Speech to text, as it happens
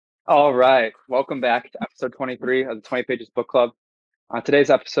All right. Welcome back to episode 23 of the 20 Pages Book Club. On today's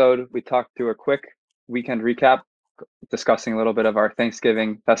episode, we talked through a quick weekend recap, discussing a little bit of our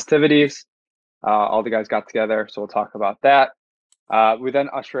Thanksgiving festivities. All the guys got together, so we'll talk about that. We then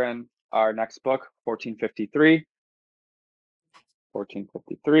usher in our next book, 1453,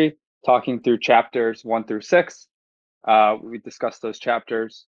 talking through chapters 1 through 6. We discussed those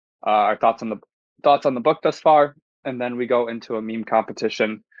chapters, our thoughts on the book thus far, and then we go into a meme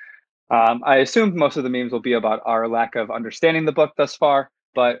competition. I assume most of the memes will be about our lack of understanding the book thus far,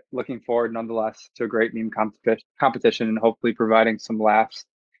 but looking forward nonetheless to a great meme competition and hopefully providing some laughs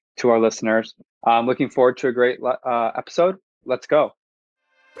to our listeners. Looking forward to a great episode. Let's go.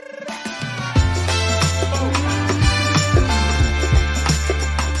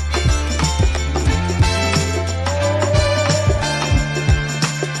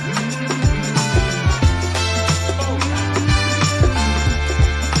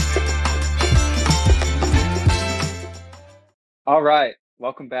 All right.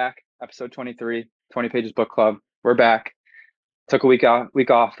 Welcome back. Episode 23, 20 Pages Book Club. We're back. Took a week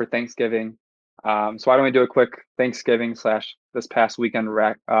off for Thanksgiving. So why don't we do a quick Thanksgiving / this past weekend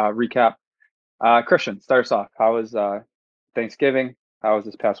recap? Christian, start us off. How was Thanksgiving? How was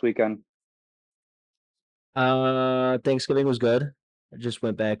this past weekend? Thanksgiving was good. I just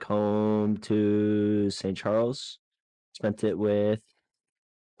went back home to St. Charles, spent it with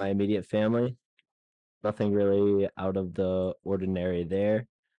my immediate family. Nothing really out of the ordinary there.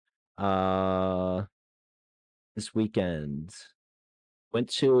 Uh, this weekend went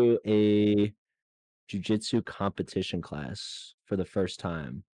to a jujitsu competition class for the first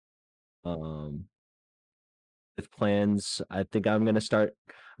time. Um, with plans, I think I'm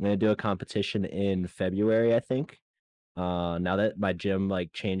gonna do a competition in February, I think. Now that my gym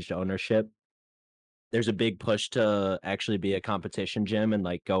like changed ownership, there's a big push to actually be a competition gym and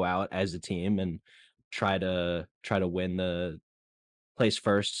like go out as a team and try to win the place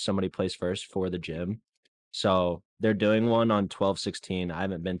first, somebody place first for the gym. So they're doing one on 12/16. I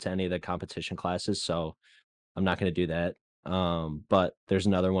haven't been to any of the competition classes, so I'm not going to do that. But there's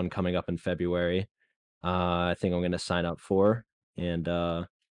another one coming up in February. I think I'm going to sign up for and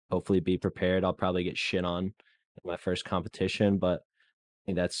hopefully be prepared. I'll probably get shit on in my first competition, but I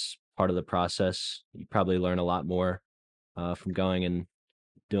think that's part of the process. You probably learn a lot more from going and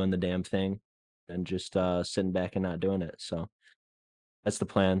doing the damn thing than just sitting back and not doing it. So that's the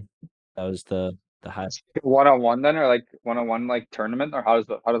plan. That was the high. One-on-one then, or like one-on-one like tournament, or how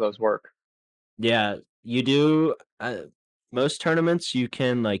do those work? Yeah, you do. Most tournaments you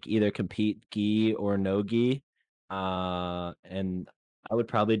can like either compete gi or no gi, and I would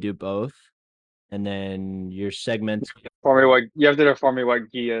probably do both. And then your segment You have to inform me what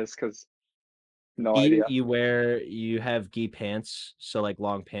gi is, because no gi, idea. you have gi pants, so like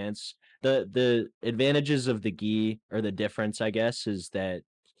long pants. The advantages of the gi, or the difference, I guess, is that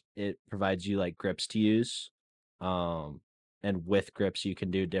it provides you like grips to use. Um, and with grips you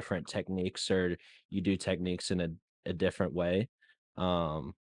can do different techniques, or you do techniques in a different way.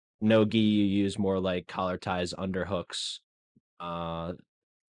 Um, no gi you use more like collar ties, underhooks, uh,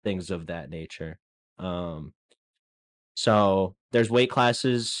 things of that nature. Um, so there's weight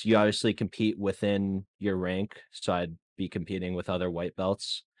classes. You obviously compete within your rank. So I'd be competing with other white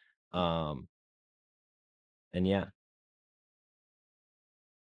belts. Um, and yeah,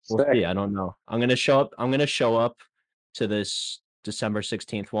 we'll see. Sick. I don't know. I'm gonna show up to this December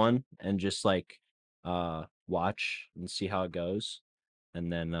 16th one and just like watch and see how it goes,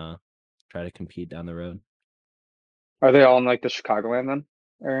 and then try to compete down the road. Are they all in like the Chicagoland then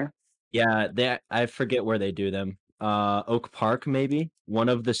area? Yeah, I forget where they do them. Oak Park, maybe one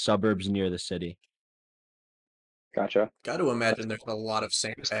of the suburbs near the city. Gotcha. Got to That's imagine there's a cool. lot of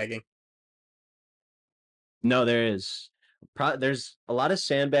sandbagging. No, there is. There's a lot of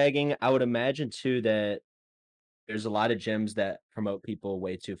sandbagging. I would imagine too that there's a lot of gyms that promote people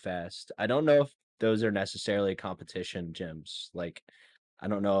way too fast. I don't know if those are necessarily competition gyms. Like, I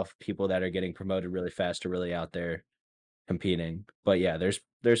don't know if people that are getting promoted really fast are really out there competing. But yeah,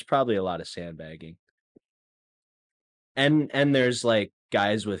 there's probably a lot of sandbagging. And there's like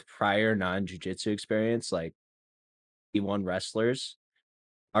guys with prior non-jujitsu experience, like D1 wrestlers.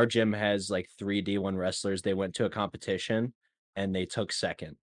 Our gym has like three D1 wrestlers. They went to a competition and they took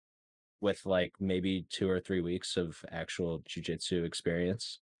second with like maybe 2 or 3 weeks of actual jujitsu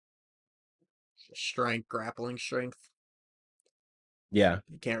experience. Strength, grappling strength. Yeah,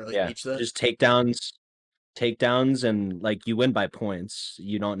 You can't really yeah. teach that. Just takedowns, and like you win by points.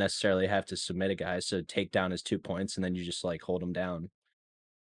 You don't necessarily have to submit a guy. So takedown is 2 points, and then you just like hold them down.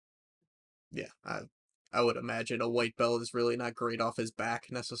 Yeah, I would imagine a white belt is really not great off his back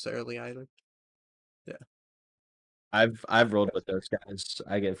necessarily either. I've rolled with those guys.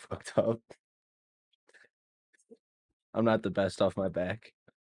 I get fucked up. I'm not the best off my back.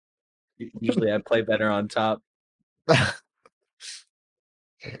 Usually I play better on top.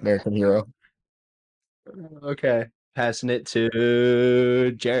 American hero. Okay. Passing it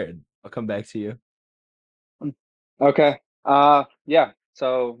to Jared. I'll come back to you. Okay. Yeah.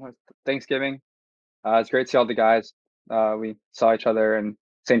 So Thanksgiving. It's great to see all the guys. We saw each other in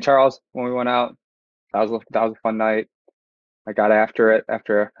St. Charles when we went out. That was a fun night. I got after it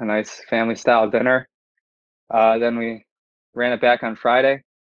after a nice family style dinner. Then we ran it back on Friday.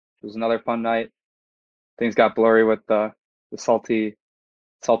 It was another fun night. Things got blurry with the salty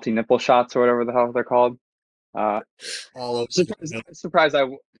nipple shots or whatever the hell they're called. All over. Surprised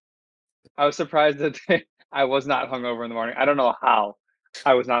I was surprised that I was not hungover in the morning. I don't know how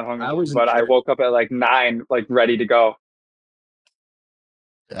I was not hungover, wasn't but I sure. woke up at like 9, like ready to go.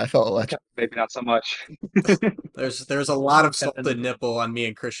 I felt electric. Maybe not so much. There's a lot of Kevin- salted nipple on me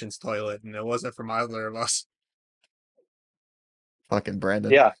and Christian's toilet, and it wasn't from either of us. Fucking Brandon.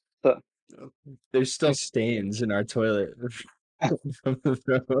 Yeah. There's still stains in our toilet. From the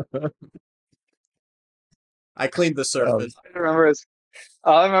throw. I cleaned the surface.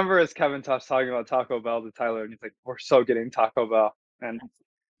 All I remember is Kevin Tuss talking about Taco Bell to Tyler, and he's like, "We're so getting Taco Bell," and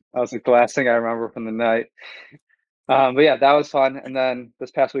that was like the last thing I remember from the night. But yeah, that was fun. And then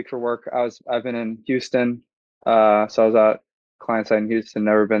this past week for work, I've been in Houston. So I was at client side in Houston.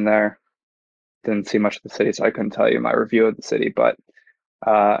 Never been there. Didn't see much of the city, so I couldn't tell you my review of the city. But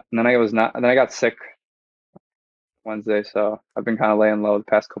and then I got sick Wednesday, so I've been kind of laying low the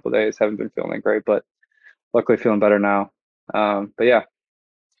past couple of days. Haven't been feeling great, but luckily feeling better now. But yeah,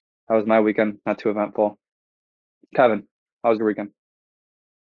 that was my weekend. Not too eventful. Kevin, how was your weekend?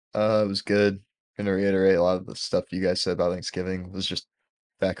 It was good. Gonna reiterate a lot of the stuff you guys said about Thanksgiving. It was just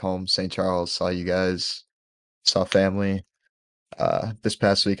back home, St. Charles, saw you guys, saw family. This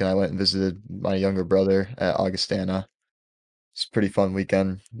past weekend I went and visited my younger brother at Augustana. It's a pretty fun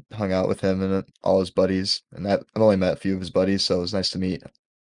weekend. Hung out with him and all his buddies. And I've only met a few of his buddies, so it was nice to meet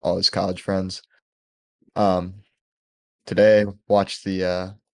all his college friends. Today watched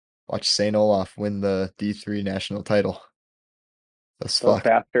St. Olaf win the D3 national title. Those Those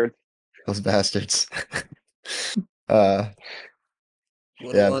bastards. those bastards. Uh,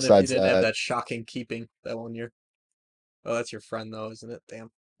 Would Yeah, have won if you besides didn't have that- that shocking keeping that 1 year. Oh, that's your friend though, isn't it?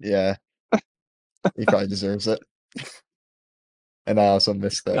 Damn. yeah, he probably deserves it. And I also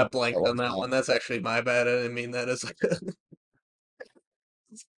missed that. Got blanked on one that time. one. That's actually my bad. I didn't mean that as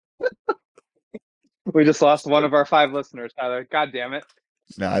We just lost one of our 5 listeners, Tyler. God damn it.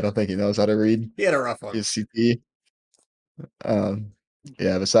 No, I don't think he knows how to read He had a rough one. his CP.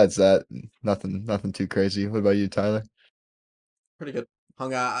 Yeah, besides that, nothing too crazy. What about you, Tyler? Pretty good.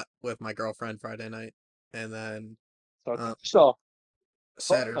 Hung out with my girlfriend Friday night, and then So it's Uh, official.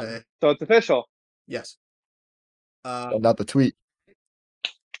 Saturday. So it's official. Yes. Not the tweet.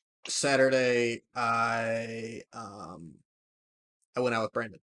 Saturday I went out with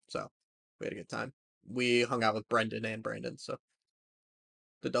Brandon, so we had a good time. We hung out with Brendan and Brandon, so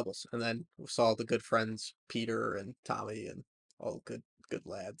the doubles, and then we saw the good friends Peter and Tommy and all good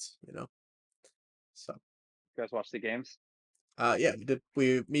lads, you know. So You guys watch the games? yeah, we did.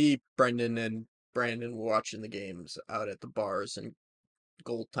 Me, Brendan, and Brandon were watching the games out at the bars in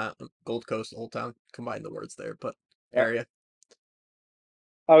Gold Coast, Old Town. Combine the words there, but Yeah. area.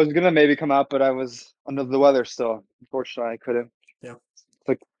 I was gonna maybe come out, but I was under the weather still. Unfortunately, I couldn't. Yeah.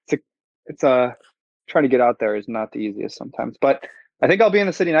 It's trying to get out there is not the easiest sometimes. But I think I'll be in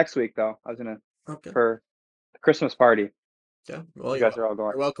the city next week, though. I was gonna Okay. for the Christmas party. Yeah. Well, You guys are all you're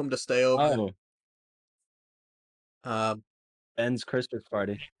going. welcome to stay over. Oh, Um, Ben's Christmas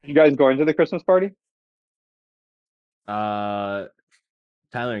party. You guys going to the Christmas party? Tyler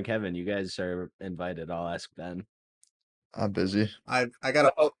and Kevin, you guys are invited. I'll ask Ben. I'm busy. I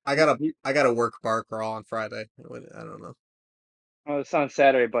got a work bar crawl on Friday. I don't know. Oh, it's on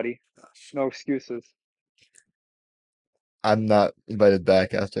Saturday, buddy. Gosh. No excuses. I'm not invited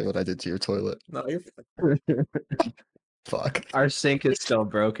back after what I did to your toilet. No, you're Fuck. Our sink is still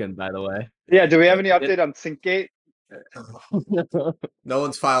broken, by the way. Yeah. Do we have any update on SyncGate? no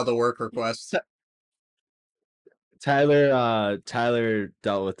one's filed a work request. Tyler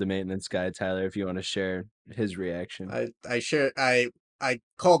dealt with the maintenance guy. Tyler, if you want to share his reaction. I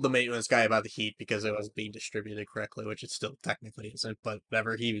called the maintenance guy about the heat because it wasn't being distributed correctly, which it still technically isn't, but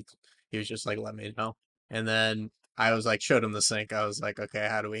whatever. He was just like, let me know. And then I was like, showed him the sink. I was like, okay,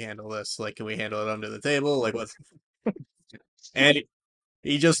 how do we handle this? Like, can we handle it under the table? Like, what's and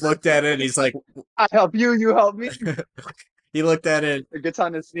He just looked at it and he's like, I help you, you help me. he looked at it, He gets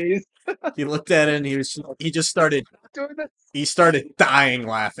on his knees. he looked at it and he just started, Doing this. he started dying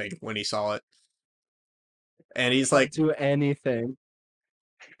laughing when he saw it. And he's like, do anything.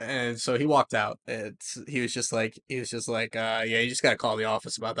 and so he walked out. He was just like, yeah, you just gotta call the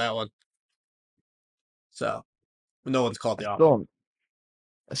office about that one. So, no one's called the office.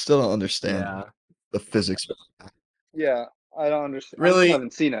 I still don't understand Yeah. the physics. Yeah, I don't understand. I Really? still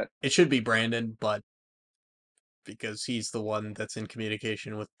haven't seen it. It should be Brandon, but because he's the one that's in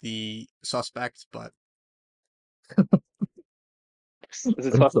communication with the suspect, but Is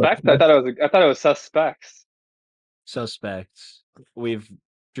it suspect? I thought it was suspects. Suspects. We've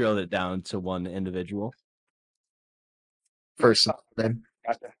drilled it down to one individual. First name.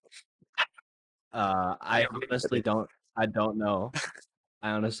 Gotcha. I honestly don't. I don't know.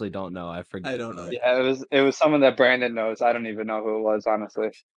 I honestly don't know. I forget. I don't know. Yeah, it was someone that Brandon knows. I don't even know who it was, honestly.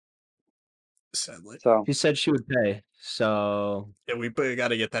 Sadly. So She said she would pay. So Yeah, we got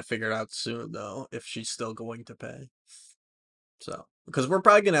to get that figured out soon, though, if she's still going to pay. So, because we're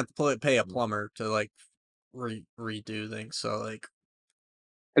probably gonna have to pay a plumber to like redo things. So, like,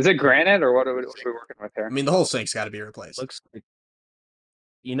 is it granite or what are we working with I here? mean, the whole sink's got to be replaced. looks like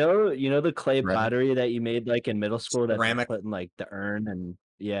you know the clay Ceramic. pottery that you made like in middle school that they Ceramic. put in like the urn and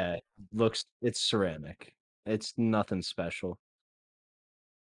yeah, it's ceramic. It's nothing special.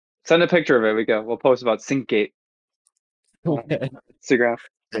 Send a picture of it. We'll post about Syncgate on Instagram.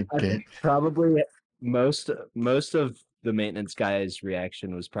 Big I game. think probably most of the maintenance guy's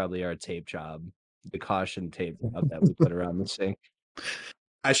reaction was probably our tape job, the caution tape job that we put around the sink.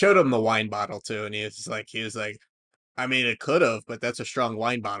 I showed him the wine bottle too, and he was like, I mean, it could have, but that's a strong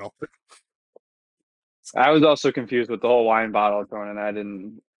wine bottle. I was also confused with the whole wine bottle going, and I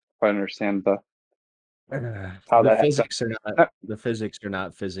didn't quite understand how The that happened. physics are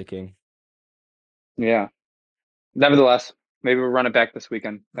not physicking. Yeah. Nevertheless, maybe we'll run it back this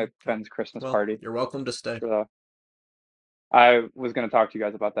weekend at Ben's Christmas Well, party. you're welcome to stay. I was going to talk to you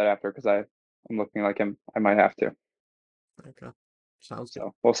guys about that after because I'm looking like I might have to. Okay, sounds good.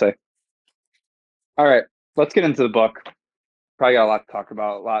 So we'll see. All right, let's get into the book. Probably got a lot to talk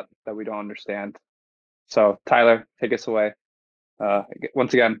about, a lot that we don't understand. So Tyler, take us away.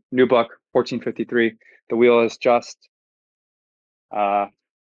 Once again, new book, 1453. The wheel is just.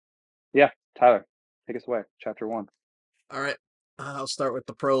 Yeah, Tyler, take us away. Chapter 1. All right, I'll start with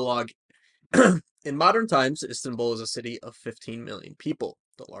the prologue. In modern times, Istanbul is a city of 15 million people,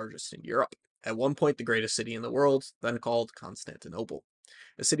 the largest in Europe. At one point, the greatest city in the world, then called Constantinople.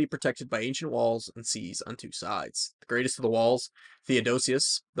 A city protected by ancient walls and seas on two sides. The greatest of the walls,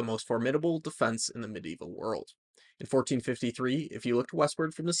 Theodosius, the most formidable defense in the medieval world. In 1453, if you looked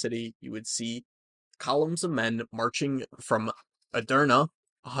westward from the city, you would see columns of men marching from Aderna,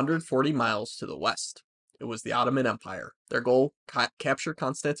 140 miles to the west. It was the Ottoman Empire. Their goal, capture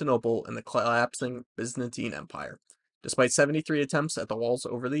Constantinople and the collapsing Byzantine Empire. Despite 73 attempts at the walls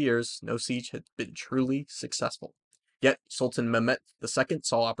over the years, no siege had been truly successful. Yet, Sultan Mehmet II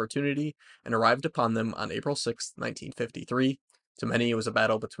saw opportunity and arrived upon them on April 6, 1953. To many, it was a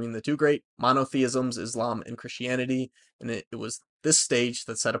battle between the two great monotheisms, Islam and Christianity, and it was this stage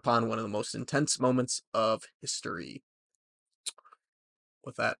that set upon one of the most intense moments of history.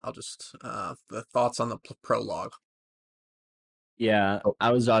 With that, I'll just the thoughts on the prologue. Yeah,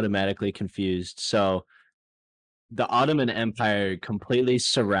 I was automatically confused. So the Ottoman Empire completely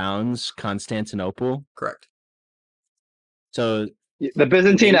surrounds Constantinople. Correct. So The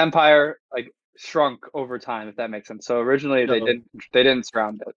Byzantine Empire shrunk over time, if that makes sense. So originally they So- didn't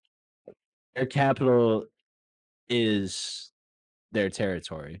surround it. their capital is their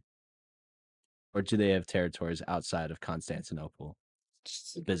territory. Or do they have territories outside of Constantinople?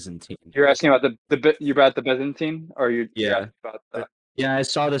 Byzantine. You're asking about you brought the Byzantine, or you're Yeah. asking about the Yeah, I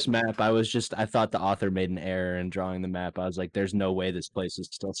saw this map. I thought the author made an error in drawing the map. I was like, there's no way this place is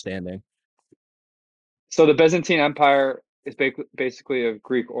still standing. So the Byzantine Empire is basically of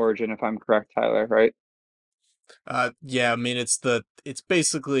Greek origin, if I'm correct, Tyler, right? Yeah, I mean it's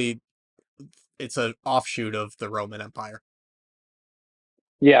basically it's an offshoot of the Roman Empire.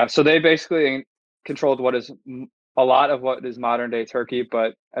 Yeah, so they basically controlled what is a lot of what is modern day Turkey,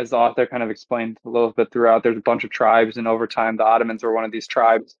 but as the author kind of explained a little bit throughout, there's a bunch of tribes, and over time the Ottomans were one of these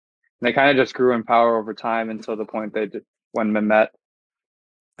tribes, and they kind of just grew in power over time until the point when Mehmet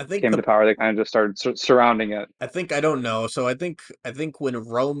I think came to power, they kind of just started surrounding it. I don't know. So I think when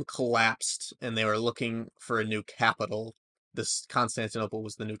Rome collapsed and they were looking for a new capital, this Constantinople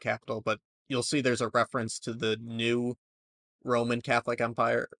was the new capital, but you'll see there's a reference to the new Roman Catholic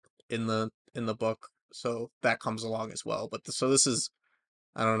Empire in the book, so that comes along as well. But so this is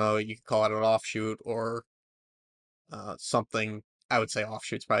I don't know, you could call it an offshoot or something. I would say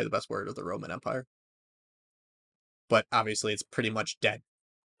offshoot's probably the best word of the Roman Empire. But obviously, it's pretty much dead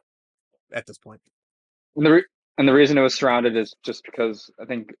at this point. And the reason it was surrounded is just because I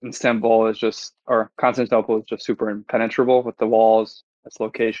think Istanbul is just, or Constantinople is just super impenetrable with the walls, its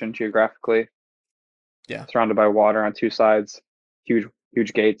location geographically. Yeah. Surrounded by water on two sides, huge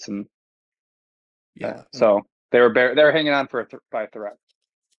gates, and Yeah. so they were hanging on by a thread.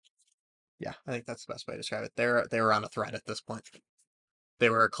 Yeah, I think that's the best way to describe it. They were on a thread at this point. They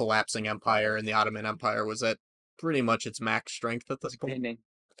were a collapsing empire, and the Ottoman Empire was at pretty much its max strength at this point. Gaining.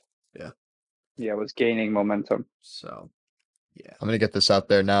 Yeah. Yeah, it was gaining momentum. So, yeah. I'm gonna get this out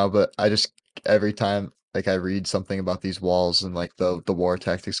there now, but I just every time like I read something about these walls and like the war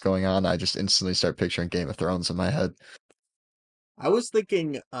tactics going on, I just instantly start picturing Game of Thrones in my head. I was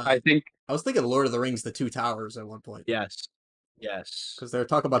thinking, I think Lord of the Rings: The Two Towers at one point. Yes. Yes. Because they were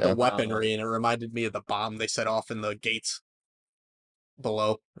talking about the Yeah. weaponry, and it reminded me of the bomb they set off in the gates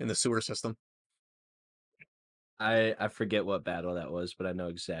below in the sewer system. I forget what battle that was, but I know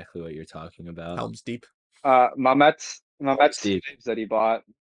exactly what you're talking about. Helm's Deep. Mehmet's Steve. slaves that he bought.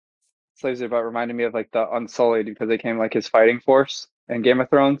 Slaves that he bought reminded me of like the Unsullied because they came like his fighting force in Game of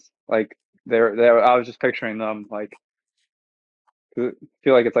Thrones. Like I was just picturing them like. I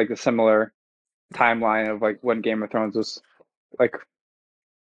feel like it's like a similar timeline of like when Game of Thrones was like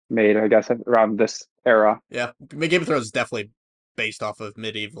made, I guess, around this era. Yeah, Game of Thrones is definitely based off of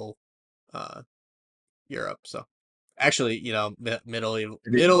medieval Europe. So, actually,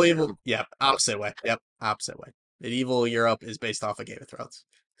 medieval. Yeah, opposite way. Yep, opposite way. Medieval Europe is based off of Game of Thrones.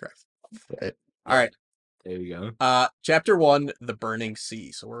 Correct. Right. All right. There you go. Chapter 1, The Burning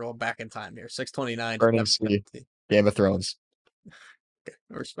Sea. So we're going back in time here. 629 to Burning Sea. 717. Game of Thrones. Okay,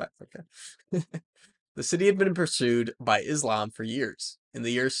 respect. Okay. The city had been pursued by Islam for years. In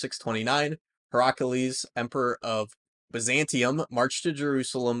the year 629, Heracles, emperor of Byzantium, marched to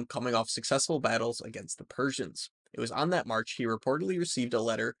Jerusalem, coming off successful battles against the Persians. It was on that march he reportedly received a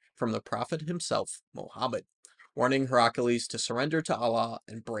letter from the prophet himself, Muhammad, warning Heracles to surrender to Allah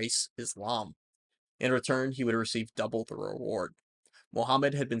and embrace Islam. In return, he would receive double the reward.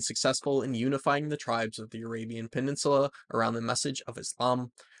 Muhammad had been successful in unifying the tribes of the Arabian Peninsula around the message of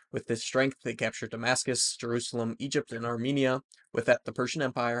Islam. With this strength, they captured Damascus, Jerusalem, Egypt, and Armenia. With that, the Persian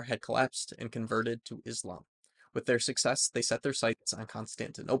Empire had collapsed and converted to Islam. With their success, they set their sights on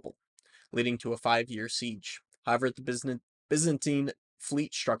Constantinople, leading to a 5-year siege. However, the Byzantine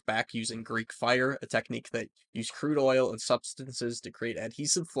fleet struck back using Greek fire, a technique that used crude oil and substances to create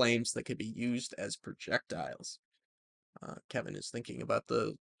adhesive flames that could be used as projectiles. Kevin is thinking about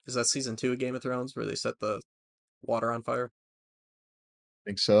is that season 2 of Game of Thrones where they set the water on fire?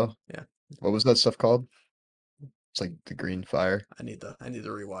 Think so. Yeah. What was that stuff called? It's like the green fire. I need to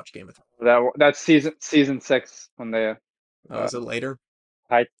rewatch Game of Thrones. That's season 6 when they Oh, is it later?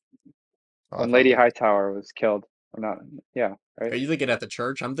 when Lady Hightower was killed or not? Yeah, right. Are you thinking at the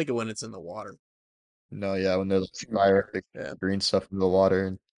church? I'm thinking when it's in the water. No, yeah, when there's fire, the green stuff in the water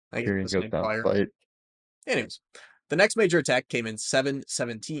and I Tyrion get the goes same down fire. to fight. Anyways, the next major attack came in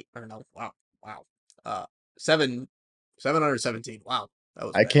 717. Or no, wow. 717. Wow, that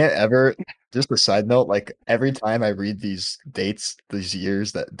was I bad. can't ever, just a side note, like every time I read these dates, these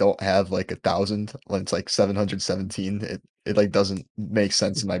years that don't have like 1,000, when it's like 717, it like doesn't make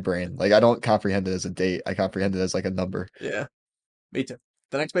sense in my brain. Like I don't comprehend it as a date. I comprehend it as like a number. Yeah, me too.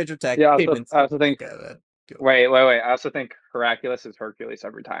 The next major attack Yeah, came in. I also think. Okay, Wait. I also think Hercules is Hercules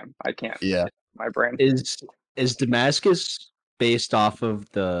every time. I can't. Yeah. My brain. Is Damascus based off of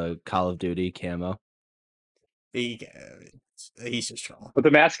the Call of Duty camo? He's just trolling. But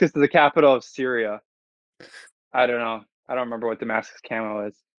Damascus is the capital of Syria. I don't know. I don't remember what Damascus camo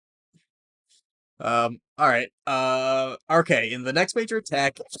is. All right. Okay. In the next major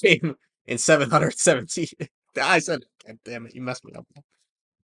attack came in 717. I said, God damn it, you messed me up.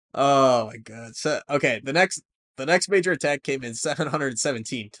 Oh my God. So okay, the next major attack came in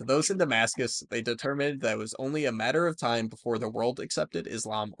 717. To those in Damascus, they determined that it was only a matter of time before the world accepted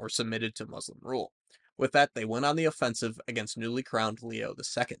Islam or submitted to Muslim rule. With that, they went on the offensive against newly crowned Leo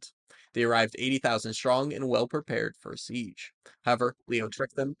II. They arrived 80,000 strong and well prepared for a siege. However, Leo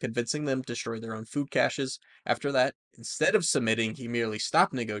tricked them, convincing them to destroy their own food caches. After that, instead of submitting, he merely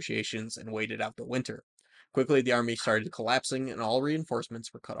stopped negotiations and waited out the winter. Quickly, the army started collapsing and all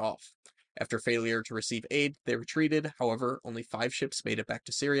reinforcements were cut off. After failure to receive aid, they retreated. However, only 5 ships made it back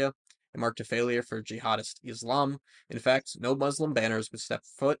to Syria. It marked a failure for jihadist Islam. In fact, no Muslim banners would step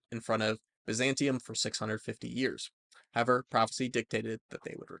foot in front of Byzantium for 650 years. However, prophecy dictated that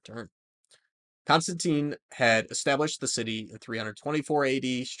they would return. Constantine had established the city in 324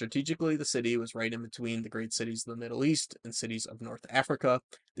 AD. Strategically, the city was right in between the great cities of the Middle East and cities of North Africa.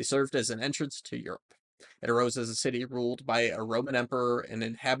 They served as an entrance to Europe. It arose as a city ruled by a Roman emperor and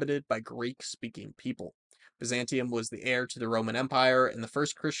inhabited by Greek-speaking people. Byzantium was the heir to the Roman Empire and the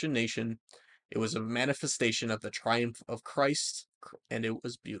first Christian nation. It was a manifestation of the triumph of Christ, and it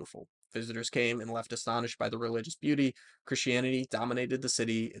was beautiful. Visitors came and left astonished by the religious beauty. Christianity dominated the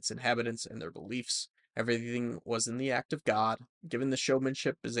city, its inhabitants, and their beliefs. Everything was in the act of God. Given the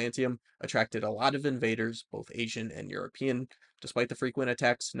showmanship, Byzantium attracted a lot of invaders, both Asian and European. Despite the frequent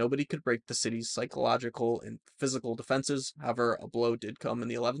attacks, nobody could break the city's psychological and physical defenses. However, a blow did come in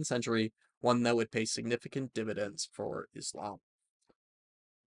the 11th century, one that would pay significant dividends for Islam.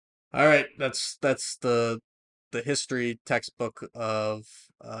 All right, that's the history textbook of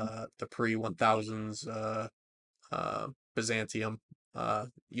the pre-1000s Byzantium.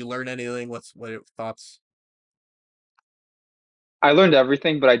 You learn anything? What are your thoughts? I learned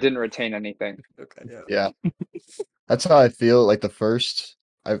everything, but I didn't retain anything. Okay, yeah. Yeah. That's how I feel. Like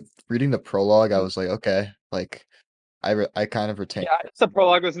I reading the prologue, I was like, okay, like I kind of retained. Yeah, the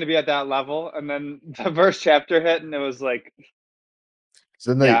prologue was going to be at that level, and then the first chapter hit, and it was like,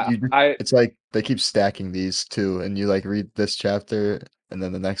 So then yeah, it's like they keep stacking these two, and you like read this chapter and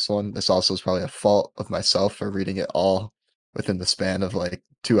then the next one. This also is probably a fault of myself for reading it all within the span of like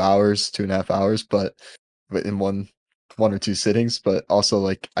 2 hours, 2.5 hours, but in one or two sittings. But also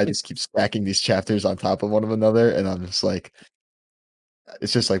like I just keep stacking these chapters on top of one of another, and I'm just like,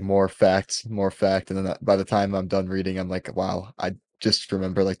 it's just like more facts, more fact, and then by the time I'm done reading, I'm like, wow, I just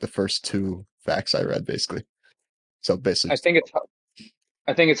remember like the first two facts I read basically. So basically, I think it's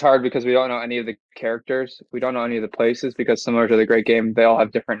I think it's hard because we don't know any of the characters. We don't know any of the places because similar to the Great Game, they all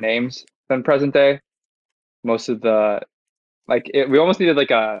have different names than present day. Most of the we almost needed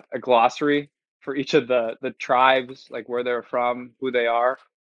like a glossary for each of the tribes, like where they're from, who they are,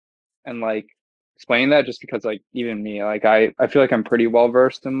 and like explain that just because like even me, like I feel like I'm pretty well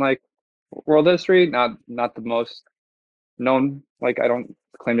versed in like world history, not the most known, like I don't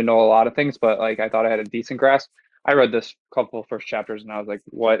claim to know a lot of things, but like I thought I had a decent grasp. I read this couple first chapters and I was like,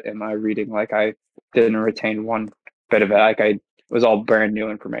 what am I reading? Like I didn't retain one bit of it. Like it was all brand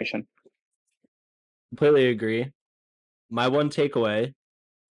new information. Completely agree. My one takeaway,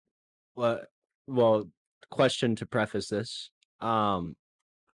 what, well, question to preface this,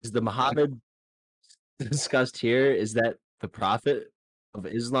 is the Muhammad discussed here, is that the prophet of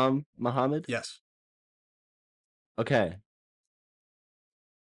Islam, Muhammad? Yes. Okay,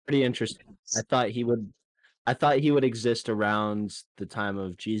 pretty interesting. I thought he would exist around the time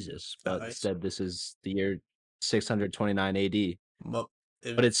of Jesus, but Nice. instead this is the year 629 AD. Mo-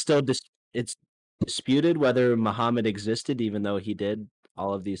 But it's still it's disputed whether Muhammad existed, even though he did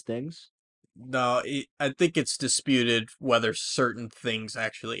all of these things. No, I think it's disputed whether certain things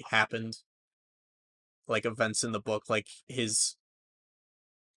actually happened, like events in the book, like his.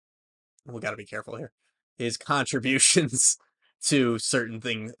 We got to be careful here. His contributions to certain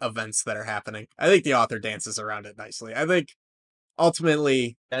events that are happening. I think the author dances around it nicely. I think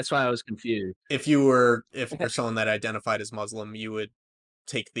ultimately, That's why I was confused. if you're someone that identified as Muslim, you would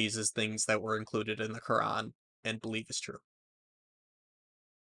take these as things that were included in the Quran and believe is true.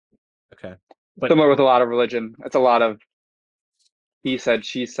 Okay. Similar with a lot of religion. It's a lot of he said,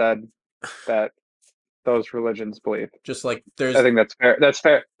 she said that those religions believe. Just like I think that's fair. That's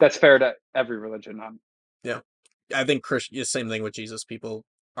fair. That's fair to every religion. I think same thing with Jesus. People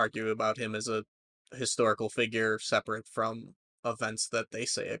argue about him as a historical figure separate from events that they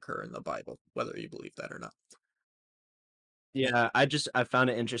say occur in the Bible, whether you believe that or not. Yeah, I found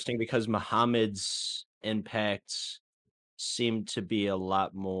it interesting because Muhammad's impacts seem to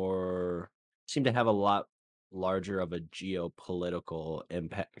have a lot larger of a geopolitical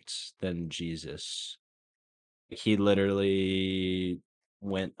impact than Jesus. He literally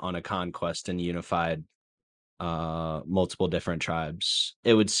went on a conquest and unified multiple different tribes.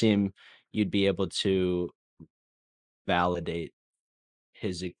 It would seem you'd be able to validate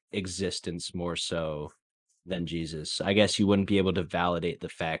his existence more so than Jesus. I guess you wouldn't be able to validate the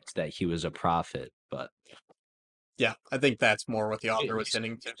fact that he was a prophet, but Yeah, I think that's more what the author was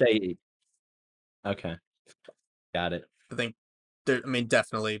hinting to. say, okay, got it. I think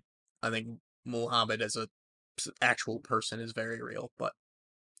definitely, I think Muhammad as a actual person is very real, but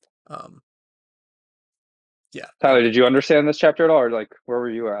yeah. Tyler, did you understand this chapter at all, or like where were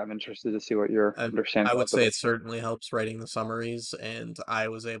you at? I'm interested to see what your understanding I would was of say it. it certainly helps writing the summaries, and I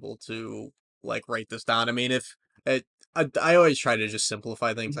was able to like write this down. I mean, if it, I always try to just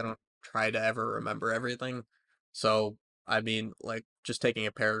simplify things. I don't try to ever remember everything, so I mean, like, just taking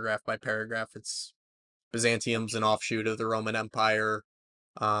it paragraph by paragraph, it's Byzantium's an offshoot of the Roman Empire,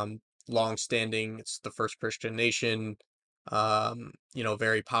 long-standing. It's the first Christian nation,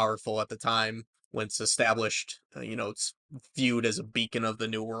 very powerful at the time when it's established. It's viewed as a beacon of the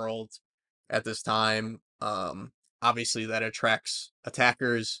New World at this time. Obviously, that attracts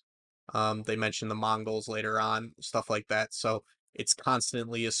attackers. They mention the Mongols later on, stuff like that. So it's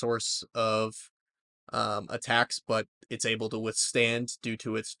constantly a source of attacks, but it's able to withstand due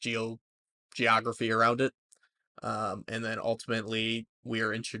to its geography around it. And then ultimately, we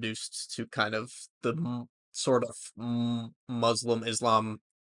are introduced to kind of the sort of Muslim Islam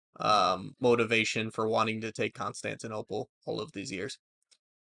motivation for wanting to take Constantinople all of these years.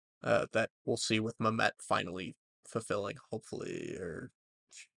 That we'll see with Mehmet finally fulfilling, hopefully, or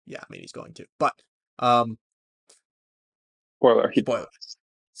yeah, I mean he's going to, but Spoiler.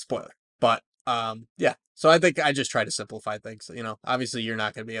 spoiler. But yeah. So I think I just try to simplify things. Obviously you're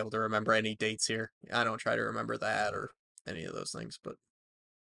not going to be able to remember any dates here. I don't try to remember that or any of those things, but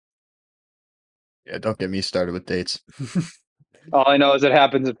Yeah, don't get me started with dates. All I know is it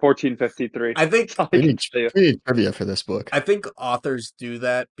happens in 1453. I think That's all I We can need, tell you. we need trivia for this book. I think authors do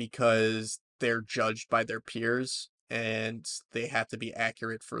that because they're judged by their peers and they have to be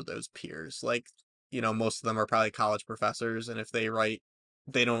accurate for those peers. Like, most of them are probably college professors, and if they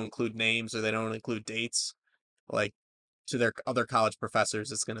don't include names or they don't include dates, like to their other college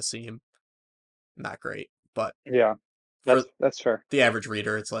professors, it's going to seem not great. But Yeah, for that's fair. the average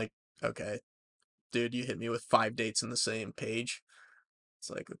reader, it's like, okay, dude, you hit me with 5 dates in the same page. It's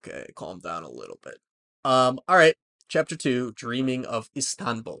like, okay, calm down a little bit. All right. Chapter 2, Dreaming of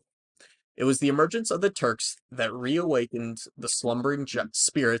Istanbul. It was the emergence of the Turks that reawakened the slumbering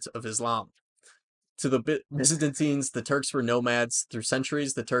spirit of Islam. To the Byzantines, the Turks were nomads. Through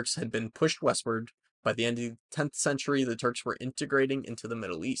centuries, the Turks had been pushed westward. By the end of the 10th century, the Turks were integrating into the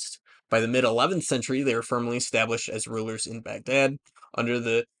Middle East. By the mid-11th century, they were firmly established as rulers in Baghdad under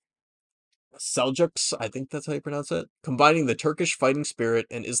the Seljuks, I think that's how you pronounce it. Combining the Turkish fighting spirit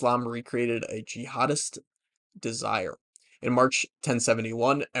and Islam recreated a jihadist desire. In March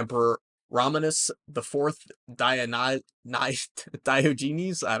 1071, Emperor Romanus IV Diogenes,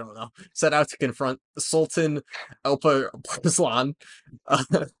 I don't know, set out to confront Sultan Alparslan.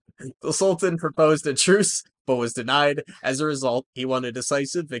 The Sultan proposed a truce, but was denied. As a result, he won a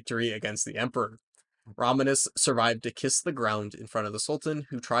decisive victory against the emperor. Romanus survived to kiss the ground in front of the Sultan,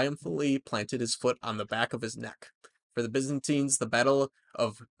 who triumphantly planted his foot on the back of his neck. For the Byzantines, the Battle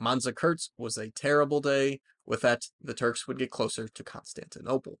of Manzikert was a terrible day. With that, the Turks would get closer to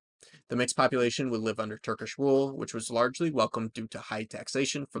Constantinople. The mixed population would live under Turkish rule, which was largely welcomed due to high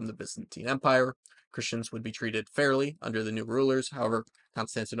taxation from the Byzantine Empire. Christians would be treated fairly under the new rulers. However,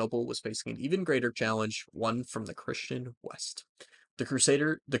 Constantinople was facing an even greater challenge, one from the Christian West.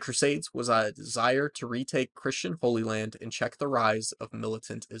 The Crusades was a desire to retake Christian Holy Land and check the rise of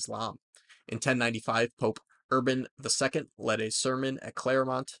militant Islam. In 1095, Pope Urban II led a sermon at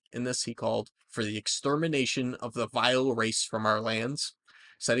Claremont. In this, he called for the extermination of the vile race from our lands,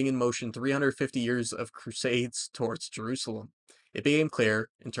 setting in motion 350 years of crusades towards Jerusalem. It became clear,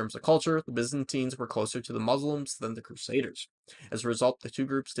 in terms of culture, the Byzantines were closer to the Muslims than the Crusaders. As a result, the two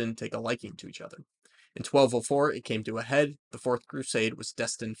groups didn't take a liking to each other. In 1204, it came to a head. The Fourth Crusade was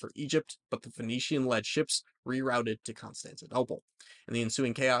destined for Egypt, but the Phoenician-led ships rerouted to Constantinople. In the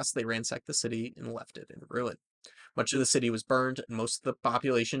ensuing chaos, they ransacked the city and left it in ruin. Much of the city was burned, and most of the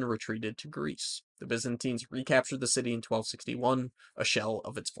population retreated to Greece. The Byzantines recaptured the city in 1261, a shell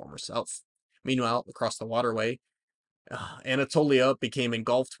of its former self. Meanwhile, across the waterway, Anatolia became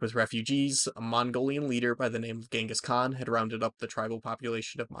engulfed with refugees. A Mongolian leader by the name of Genghis Khan had rounded up the tribal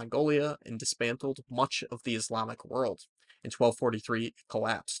population of Mongolia and dismantled much of the Islamic world. In 1243, it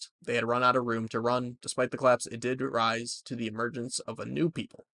collapsed. They had run out of room to run. Despite the collapse, it did rise to the emergence of a new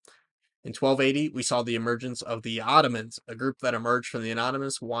people. In 1280, we saw the emergence of the Ottomans, a group that emerged from the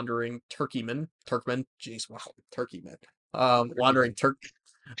anonymous wandering Turkmen,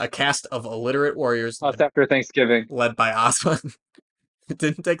 a caste of illiterate warriors That's after Thanksgiving. led by Osman. It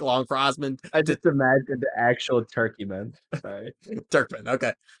didn't take long for Osman. I just imagined the actual turkey man. Sorry. Turkmen,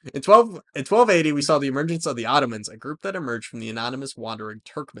 okay. In 1280, we saw the emergence of the Ottomans, a group that emerged from the anonymous wandering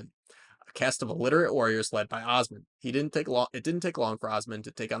Turkmen, a caste of illiterate warriors led by Osman. It didn't take long for Osman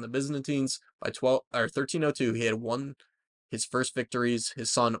to take on the Byzantines. By 1302, he had won his first victories.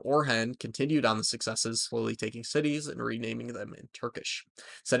 His son Orhan continued on the successes, slowly taking cities and renaming them in Turkish,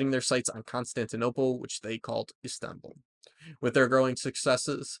 setting their sights on Constantinople, which they called Istanbul. With their growing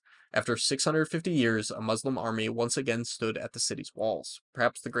successes, After 650 years, a Muslim army once again stood at the city's walls.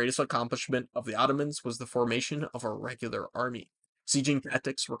 Perhaps the greatest accomplishment of the Ottomans was the formation of a regular army. Sieging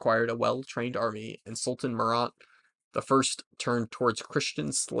tactics required a well-trained army, and Sultan Murat the first turned towards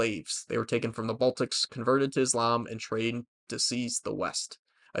Christian slaves. They were taken from the Baltics, converted to Islam, and trained to seize the West,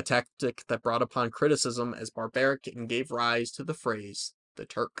 a tactic that brought upon criticism as barbaric and gave rise to the phrase, the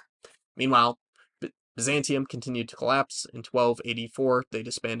Turk. Meanwhile, Byzantium continued to collapse. In 1284, they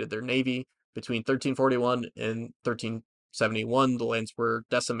disbanded their navy. Between 1341 and 1371, the lands were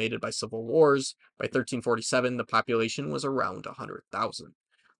decimated by civil wars. By 1347, the population was around 100,000.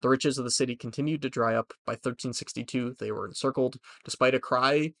 The riches of the city continued to dry up. By 1362, they were encircled. Despite a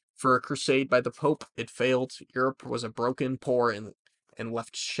cry for a crusade by the Pope, it failed. Europe was a broken, poor, and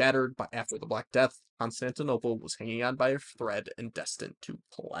left shattered after the Black Death. Constantinople was hanging on by a thread and destined to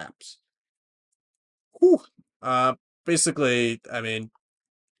collapse. Whew. Basically, I mean,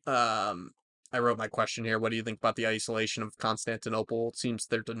 I wrote my question here. What do you think about the isolation of Constantinople? It seems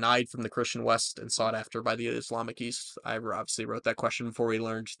they're denied from the Christian West and sought after by the Islamic East. I obviously wrote that question before we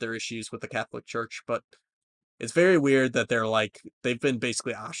learned their issues with the Catholic Church, but it's very weird that they've been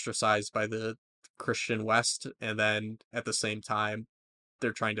basically ostracized by the Christian West, and then at the same time,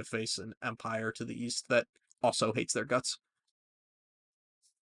 they're trying to face an empire to the east that also hates their guts.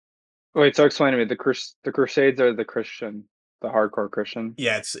 Wait, so explain to me, the Crusades are the Christian, the hardcore Christian,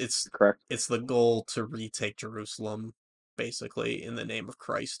 Yeah, it's correct? it's the goal to retake Jerusalem, basically in the name of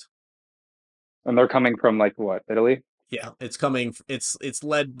Christ. And they're coming from like what, Italy? Yeah, it's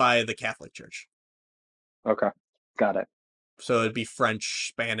led by the Catholic Church. Okay, got it. So it'd be French,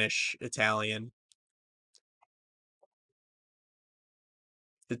 Spanish, Italian.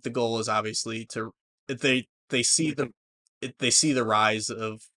 The goal is obviously to they see the rise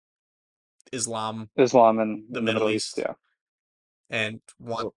of Islam Islam and The in Middle East. yeah. and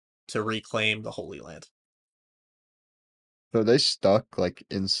want to reclaim the Holy Land. So are they stuck like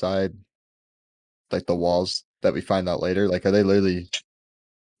inside like the walls that we find out later? Like are they literally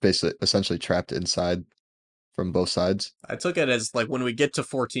basically essentially trapped inside from both sides? I took it as like when we get to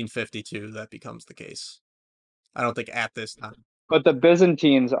 1452, that becomes the case. I don't think at this time. But the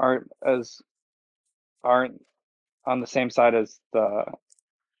Byzantines aren't on the same side as the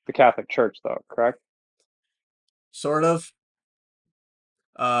Catholic Church, though, correct? Sort of.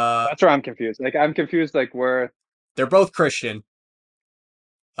 That's where I'm confused. Like I'm confused, like where They're both Christian.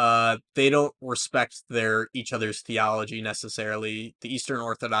 They don't respect each other's theology necessarily. The Eastern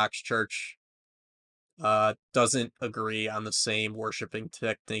Orthodox Church doesn't agree on the same worshiping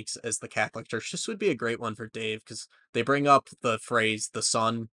techniques as the Catholic Church. This would be a great one for Dave because they bring up the phrase "the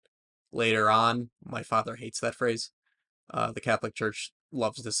Son" later on. My father hates that phrase. The Catholic Church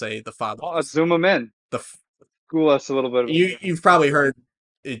loves to say the Father. well, let's zoom them in. The School us a little bit. you've probably heard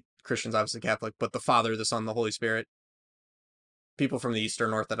it. Christians obviously Catholic, but the Father, the Son, the Holy Spirit. People from the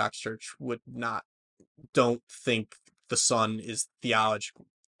Eastern Orthodox Church don't think the Son is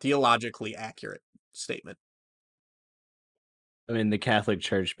theologically accurate statement. I mean, the Catholic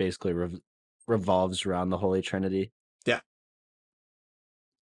Church basically revolves around the Holy Trinity.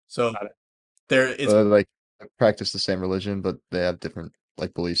 So Got it. it's Like practice the same religion, but they have different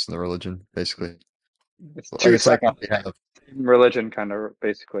like beliefs in the religion, basically. It's Like two it's like how sides we have, religion, kind of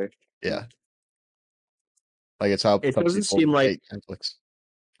basically. yeah. Like it's how It some doesn't people seem like hate Catholics,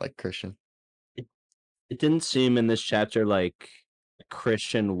 like Christian. it didn't seem in this chapter like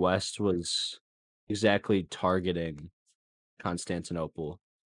Christian West was exactly targeting Constantinople.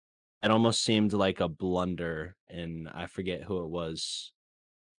 It almost seemed like a blunder, and I forget who it was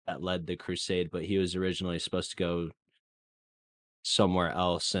that led the crusade, but he was originally supposed to go somewhere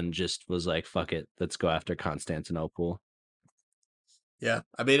else and just was like, fuck it, let's go after Constantinople. yeah.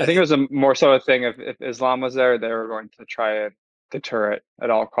 I mean, I think it was more so a thing of if Islam was there, they were going to try and deter it at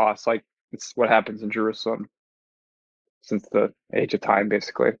all costs. Like it's what happens in Jerusalem since the age of time,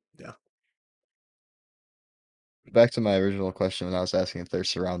 basically. Back to my original question when I was asking if they're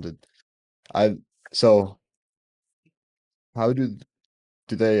surrounded. So how are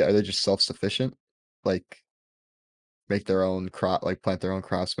they just self-sufficient? Like make their own crop, like plant their own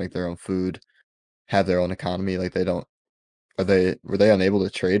crops, make their own food, have their own economy? Like were they unable to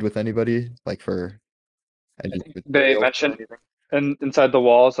trade with anybody? Like for any They materials or mentioned anything? and inside the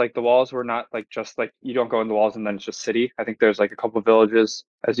walls, like the walls were not like just like you don't go in the walls and then it's just city. I think there's like a couple of villages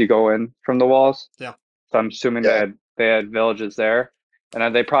as you go in from the walls. Yeah. So I'm assuming Yeah. they had villages there, and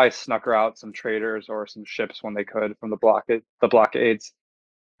then they probably snuck out some traders or some ships when they could from the blockades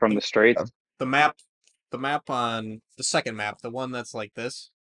from the straits. the map on the second map, the one that's like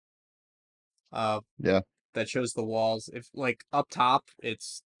this, Yeah. that shows the walls. If like up top,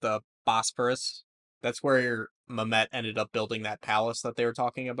 it's the Bosphorus. That's where Mehmet ended up building that palace that they were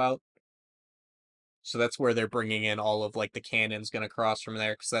talking about. So that's where they're bringing in all of like the cannons going to cross from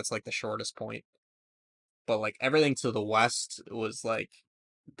there because that's like the shortest point. But like everything to the west was like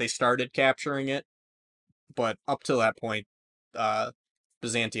they started capturing it, but up till that point,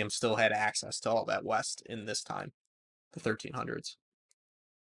 Byzantium still had access to all that west in this time, the 1300s.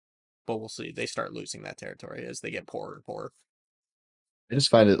 But we'll see. They start losing that territory as they get poorer and poorer. I just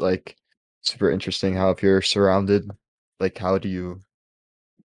find it like super interesting how if you're surrounded, like how do you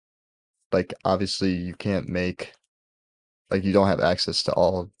like obviously you can't make like you don't have access to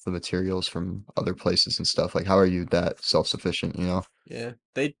all the materials from other places and stuff. Like how are you that self-sufficient, you know? Yeah,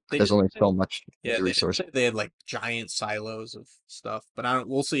 they There's didn't only say, so much yeah, they didn't resource. say they had like giant silos of stuff, but I don't.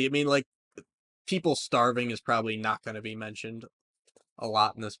 We'll see. I mean, like people starving is probably not going to be mentioned a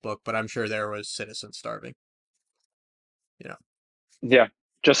lot in this book, but I'm sure there was citizens starving. You know, Yeah.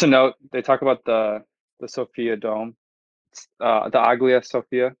 Just a note, they talk about the Sophia Dome. It's the Aglia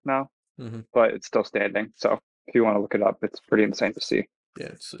Sophia now, hmm but it's still standing. So if you want to look it up, it's pretty insane to see.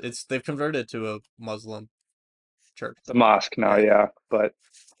 yeah, it's they've converted to a Muslim church. It's a mosque now, Yeah, yeah. But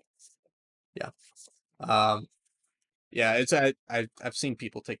yeah. Um, yeah, it's I've seen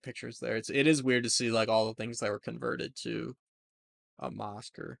people take pictures there. It is weird to see like all the things that were converted to a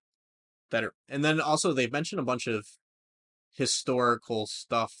mosque or that are, and then also they mentioned a bunch of historical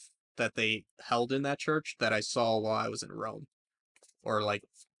stuff that they held in that church that I saw while I was in Rome, or like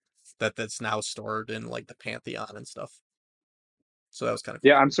that's now stored in like the Pantheon and stuff. So that was kind of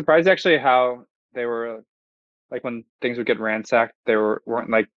cool yeah, I'm too. surprised actually how they were like when things would get ransacked, they weren't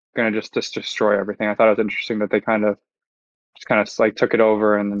like gonna just destroy everything. I thought it was interesting that they kind of like took it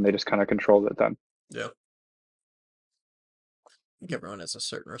over and then they just kind of controlled it then. Yeah, I think everyone has a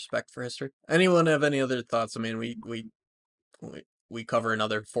certain respect for history. Anyone have any other thoughts? I mean, we cover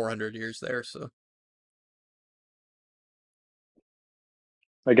another 400 years there, so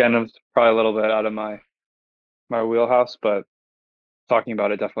Again, it was probably a little bit out of my wheelhouse, but talking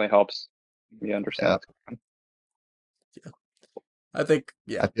about it definitely helps me understand Yeah. what's going yeah, I think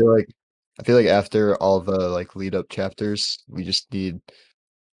yeah, I feel like after all the like lead up chapters, we just need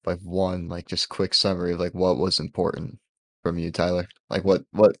like one like just quick summary of like what was important from you, Tyler. Like what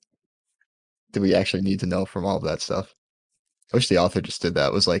do we actually need to know from all of that stuff? I wish the author just did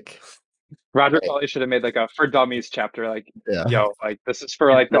that. Was like, Roger hey, probably should have made like a for dummies chapter, like, yeah, yo, like this is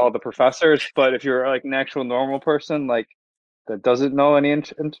for like all the professors, but if you're like an actual normal person, like that doesn't know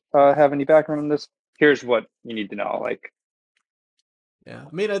have any background in this, here's what you need to know. Like, yeah.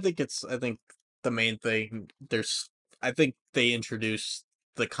 I mean, I think the main thing I think they introduced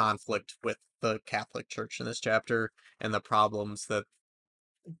the conflict with the Catholic Church in this chapter and the problems that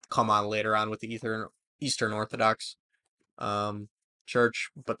come on later on with the Eastern Orthodox um, Church,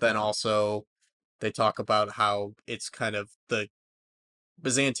 but then also they talk about how it's kind of the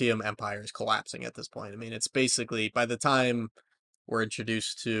Byzantium Empire is collapsing at this point. I mean, it's basically by the time we're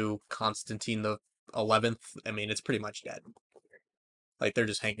introduced to Constantine the 11th, I mean, it's pretty much dead. Like they're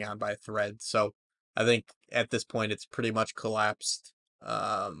just hanging on by a thread. So I think at this point it's pretty much collapsed.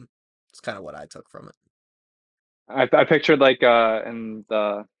 It's kind of what I took from it. I pictured like in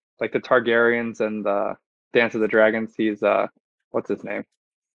the like the Targaryens and the Dance of the Dragons, he's what's his name?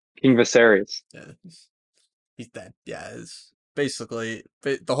 King Viserys. Yeah, he's dead. Yeah, it's basically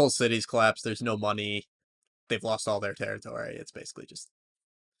the whole city's collapsed. There's no money. They've lost all their territory. It's basically just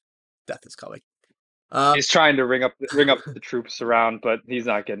death is coming. Um, He's trying to ring up the troops around, but he's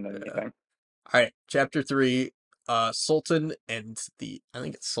not getting uh, anything. all right, chapter 3. Sultan and I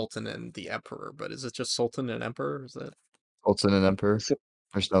think it's Sultan and the Emperor, but is it just Sultan and Emperor? Is that Sultan and Emperor. So,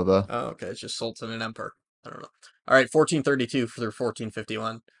 There's no the. Oh, okay, it's just Sultan and Emperor. I don't know. All right, 1432 through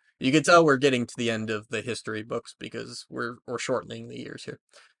 1451. You can tell we're getting to the end of the history books because we're shortening the years here.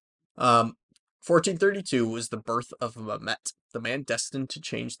 1432 was the birth of Mehmet, the man destined to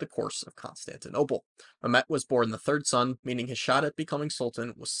change the course of Constantinople. Mehmet was born the third son, meaning his shot at becoming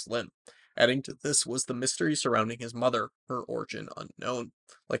sultan was slim. Adding to this was the mystery surrounding his mother, her origin unknown.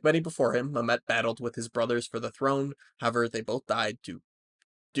 Like many before him, Mehmet battled with his brothers for the throne. However, they both died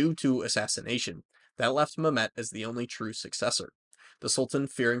due to assassination. That left Mehmet as the only true successor. The Sultan,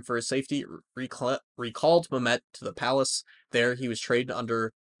 fearing for his safety, recalled Mehmet to the palace. There, he was trained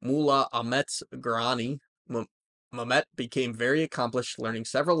under Mullah Ahmet Garani. Mehmet became very accomplished, learning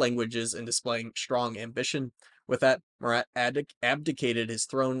several languages and displaying strong ambition. With that, Murat abdicated his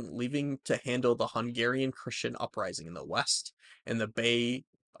throne, leaving to handle the Hungarian Christian uprising in the west and the Bay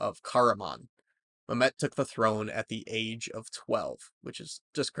of Karaman. Mehmet took the throne at the age of 12, which is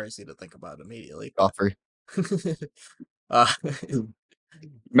just crazy to think about immediately. But Joffrey. uh,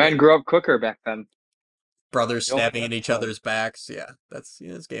 Men grew up quicker back then. Brothers You only stabbing in lived each to- other's backs. Yeah,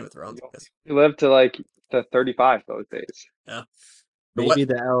 it's Game of Thrones. I guess. You lived to like to 35 those days. Yeah. But what?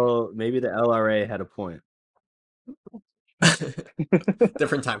 Maybe the LRA had a point.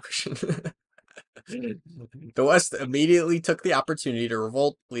 Different time version. The West immediately took the opportunity to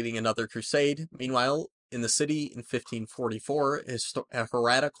revolt, leading another crusade. Meanwhile, in the city in 1544, a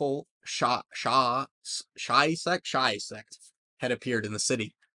heretical Shai sect had appeared in the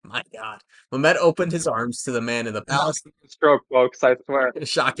city. My God. Mehmet opened his arms to the man in the palace, Stroke, folks, I swear.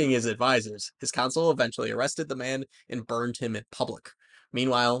 shocking his advisors. His council eventually arrested the man and burned him in public.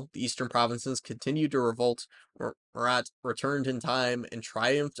 Meanwhile, the eastern provinces continued to revolt. Murat returned in time and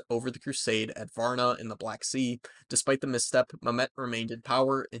triumphed over the crusade at Varna in the Black Sea. Despite the misstep, Mehmet remained in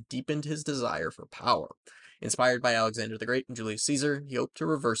power and deepened his desire for power. Inspired by Alexander the Great and Julius Caesar, he hoped to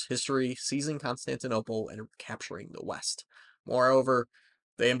reverse history, seizing Constantinople and capturing the West. Moreover,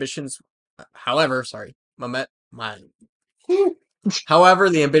 the ambitions, Mehmet, However,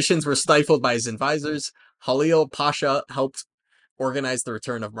 the ambitions were stifled by his advisors. Halil Pasha helped organize the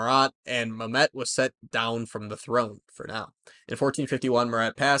return of Murat, and Mehmet was set down from the throne for now. In 1451,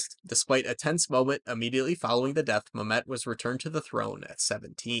 Murat passed. Despite a tense moment immediately following the death, Mehmet was returned to the throne at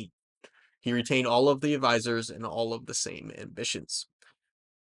 17. He retained all of the advisors and all of the same ambitions.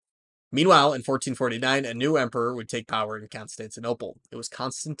 Meanwhile, in 1449, a new emperor would take power in Constantinople. It was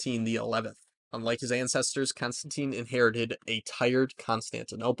Constantine the 11th. Unlike his ancestors, Constantine inherited a tired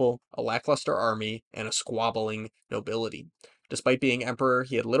Constantinople, a lackluster army, and a squabbling nobility. Despite being emperor,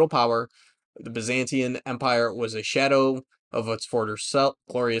 he had little power. The Byzantine Empire was a shadow of its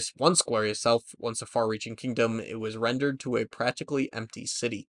once glorious self. Once a far-reaching kingdom, it was rendered to a practically empty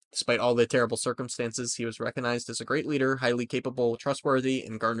city. Despite all the terrible circumstances, he was recognized as a great leader, highly capable, trustworthy,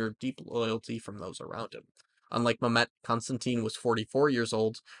 and garnered deep loyalty from those around him. Unlike Mehmet, Constantine was 44 years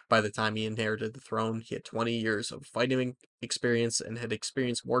old by the time he inherited the throne. He had 20 years of fighting experience and had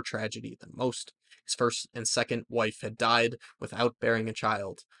experienced more tragedy than most. His first and second wife had died without bearing a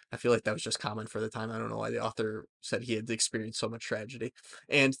child. I feel like that was just common for the time. I don't know why the author said he had experienced so much tragedy.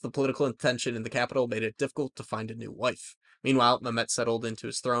 And the political tension in the capital made it difficult to find a new wife. Meanwhile, Mehmet settled into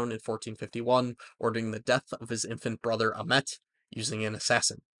his throne in 1451, ordering the death of his infant brother Ahmet using an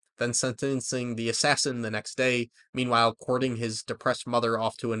assassin, then sentencing the assassin the next day. Meanwhile, courting his depressed mother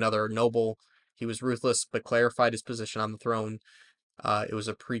off to another noble. He was ruthless, but clarified his position on the throne. It was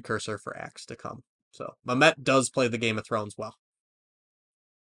a precursor for acts to come. So, Mehmet does play the Game of Thrones well.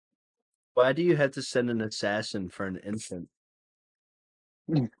 Why do you have to send an assassin for an infant?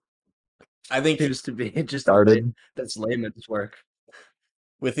 I think Seems to be just Started. that's layman's work.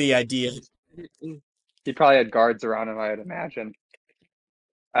 with the idea, He probably had guards around him, I'd imagine.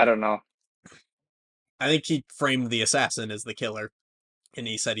 I don't know. I think he framed the assassin as the killer, and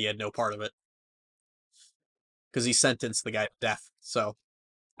he said he had no part of it because he sentenced the guy to death. So,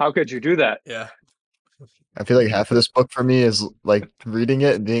 How could you do that? yeah. I feel like half of this book for me is like reading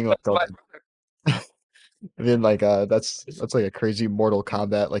it and being like, That's oh, I mean, like that's like a crazy Mortal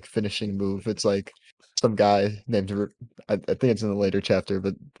Kombat like finishing move. It's like some guy named I think it's in the later chapter,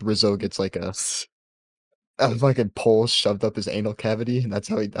 but Rizzo gets like a fucking pole shoved up his anal cavity, and that's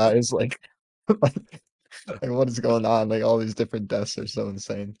how he dies. Like, like what is going on? Like all these different deaths are so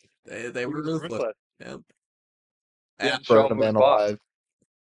insane. They were He was ruthless. ruthless. Yeah. Yeah, And, show Burn a him who's man boss. alive.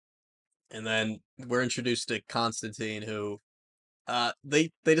 and then we're introduced to Constantine, who they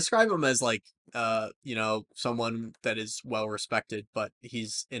describe him as like someone that is well respected, but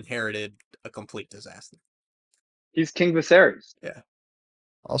he's inherited a complete disaster. He's King Viserys.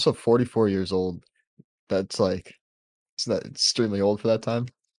 Also 44 years old. That's like it's not extremely old for that time.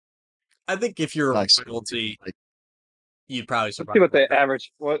 I think if you're Not royalty, like you'd probably Let's survive. see what the longer.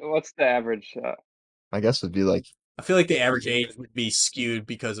 average. What's the average? I guess it'd be like I feel like the average age would be skewed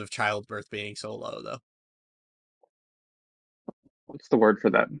because of childbirth being so low, though. What's the word for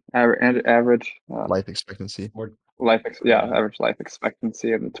that? Average life expectancy. average life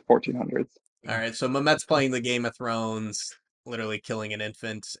expectancy in the 1400s. All right, so Mehmet's playing the Game of Thrones, literally killing an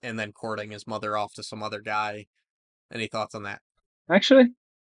infant and then courting his mother off to some other guy. Any thoughts on that? Actually,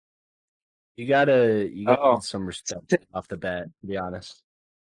 You gotta Oh. get some respect off the bat, to be honest.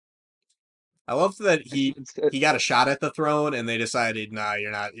 I love that he it's- got a shot at the throne and they decided, nah,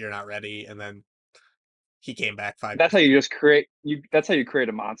 you're not ready, and then he came back 5 that's how years. you just create. That's how you create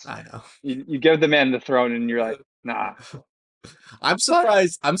a monster. I know. You give the man the throne, and you're like, nah. I'm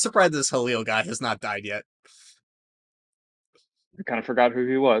surprised this Halil guy has not died yet. I kind of forgot who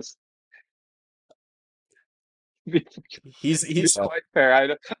he was. He's quite fair. I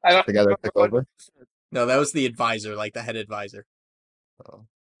don't. The guy that took over. no, that was the advisor, like the head advisor. Oh.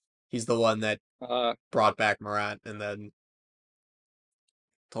 He's the one that Uh, brought back Morant and then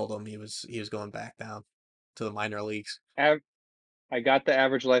told him he was going back down to the minor leagues. I got the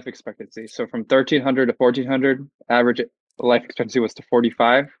average life expectancy. So from 1300 to 1400, average life expectancy was to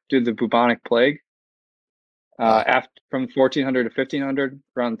 45 due to the bubonic plague. Ah. After from 1400 to 1500,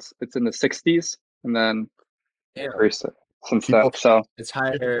 runs it's in the 60s, and then increased it since then. People So It's People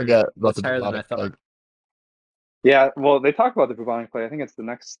higher. forget about It's the higher than I bubonic thought. plague. yeah, well, they talk about the bubonic plague. I think it's the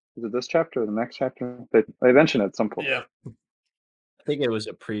next. Is it this chapter or the next chapter? They mention it at some point. Yeah. I think it was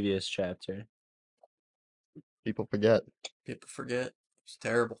a previous chapter. People forget. People forget. It's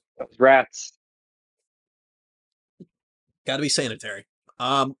terrible. Those rats. Got to be sanitary.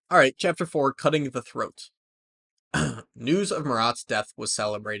 All right, chapter 4, cutting the throat. News of Marat's death was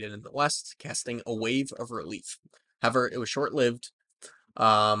celebrated in the West, casting a wave of relief. However, it was short-lived,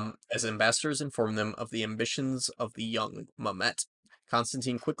 as ambassadors informed them of the ambitions of the young Mehmet.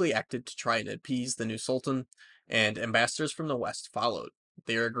 Constantine quickly acted to try and appease the new sultan, and ambassadors from the West followed.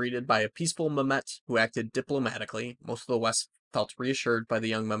 They were greeted by a peaceful Mehmet who acted diplomatically. Most of the West felt reassured by the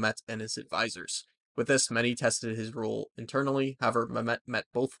young Mehmet and his advisors. With this, many tested his rule internally. However, Mehmet met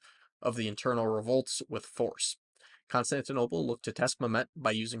both of the internal revolts with force. Constantinople looked to test Mehmet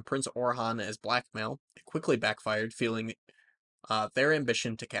by using Prince Orhan as blackmail. It quickly backfired, feeling their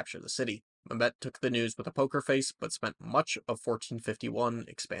ambition to capture the city. Mehmet took the news with a poker face, but spent much of 1451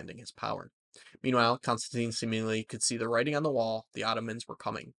 expanding his power. Meanwhile, Constantine seemingly could see the writing on the wall. The Ottomans were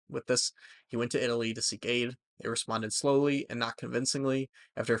coming. With this, he went to Italy to seek aid. They responded slowly and not convincingly.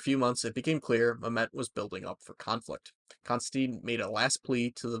 After a few months, it became clear Mehmet was building up for conflict. Constantine made a last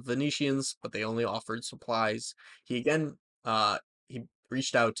plea to the Venetians, but they only offered supplies. He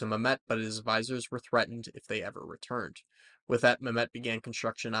reached out to Mehmet, but his advisors were threatened if they ever returned. With that, Mehmet began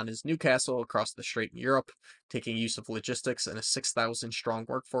construction on his new castle across the strait in Europe. Taking use of logistics and a 6,000-strong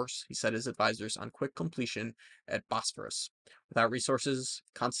workforce, he set his advisors on quick completion at Bosphorus. Without resources,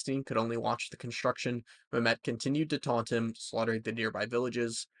 Constantine could only watch the construction. Mehmet continued to taunt him, slaughtering the nearby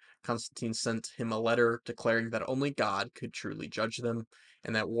villages. Constantine sent him a letter declaring that only God could truly judge them,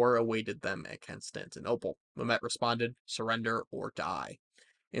 and that war awaited them at Constantinople. Mehmet responded, "Surrender or die."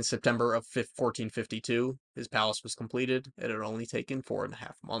 In September of 1452, his palace was completed. It had only taken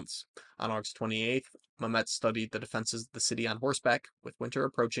 4.5 months. On August 28th, Mehmet studied the defenses of the city on horseback. With winter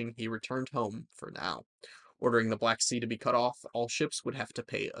approaching, he returned home for now. Ordering the Black Sea to be cut off, all ships would have to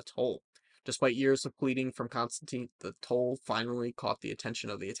pay a toll. Despite years of pleading from Constantine, the toll finally caught the attention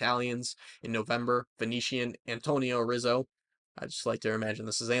of the Italians. In November, Venetian Antonio Rizzo, I just like to imagine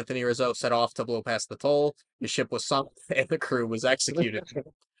this is Anthony Rizzo, set off to blow past the toll. The ship was sunk and the crew was executed.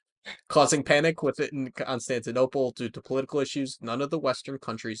 Causing panic within Constantinople due to political issues, none of the Western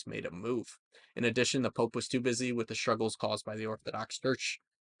countries made a move. In addition, the Pope was too busy with the struggles caused by the Orthodox Church.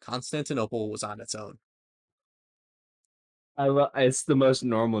 Constantinople was on its own. It's the most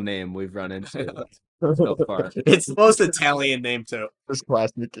normal name we've run into so far. It's the most Italian name, too. This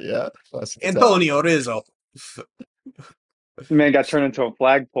classic, yeah. Classic Antonio Rizzo. The man got turned into a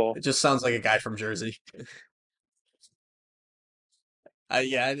flagpole. It just sounds like a guy from Jersey.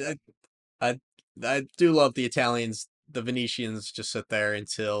 Yeah, I do love the Italians. The Venetians just sit there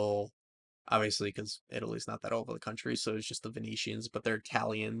until, obviously, because Italy's not that old of a country, so it's just the Venetians, but they're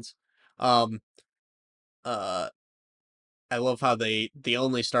Italians. Um, uh, I love how they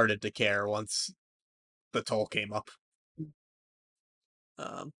only started to care once the toll came up.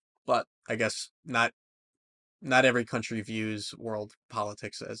 But I guess not every country views world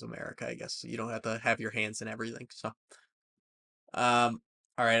politics as America. I guess you don't have to have your hands in everything. So, all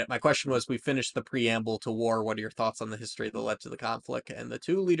right. My question was: we finished the preamble to war. What are your thoughts on the history that led to the conflict and the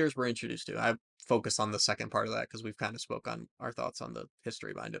two leaders were introduced to? I focus on the second part of that because we've kind of spoke on our thoughts on the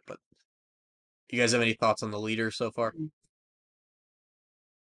history behind it. But you guys have any thoughts on the leaders so far?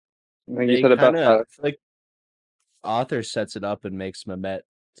 I think you They said about kind the of like author sets it up and makes Mehmet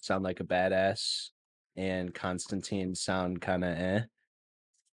sound like a badass, and Constantine sound kind of eh.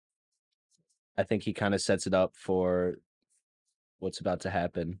 I think he kind of sets it up for what's about to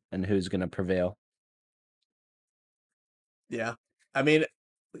happen and who's going to prevail. Yeah. I mean,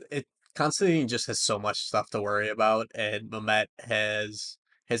 Constantine just has so much stuff to worry about, and Mehmet has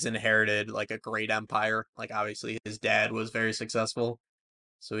inherited like a great empire. Like obviously his dad was very successful.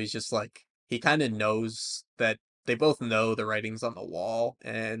 So he's just like he kind of knows that they both know the writing's on the wall,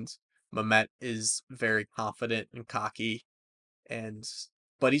 and Mehmet is very confident and cocky, and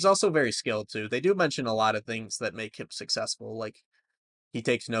but he's also very skilled too. They do mention a lot of things that make him successful, like he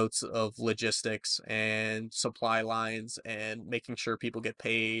takes notes of logistics and supply lines and making sure people get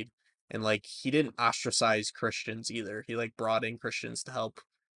paid. And like he didn't ostracize Christians either. He like brought in Christians to help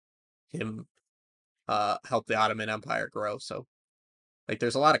him help the Ottoman Empire grow. So like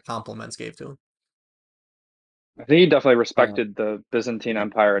there's a lot of compliments gave to him. I think he definitely respected the Byzantine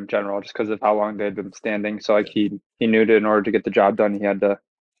Empire in general, just because of how long they had been standing. So like he knew that in order to get the job done, he had to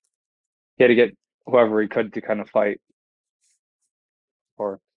get whoever he could to kind of fight.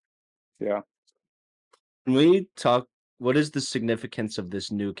 Or yeah. Can we talk? What is the significance of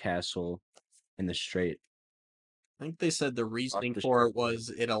this new castle in the strait? I think they said the reasoning the for it strait.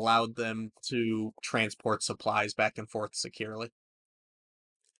 was it allowed them to transport supplies back and forth securely.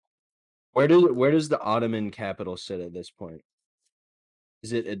 Where does the Ottoman capital sit at this point?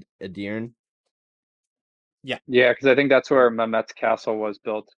 Is it Edirne? Yeah, because I think that's where Mehmet's castle was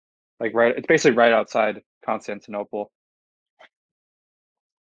built. Like it's basically right outside Constantinople.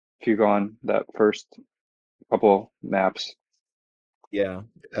 If you go on that first couple maps. Yeah.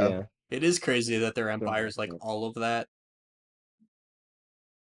 Yeah. Yeah. It is crazy that their So- empire is like yeah. all of that.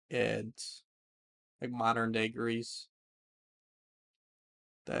 And like modern day Greece.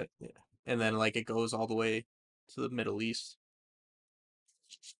 That and then like it goes all the way to the Middle East.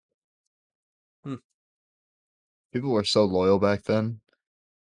 People were so loyal back then.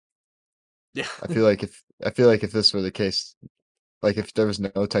 Yeah. I feel like if this were the case, like if there was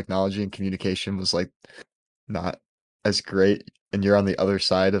no technology and communication was like not as great, and you're on the other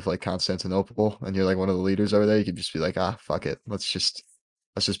side of like Constantinople and you're like one of the leaders over there, you could just be like, ah, fuck it, let's just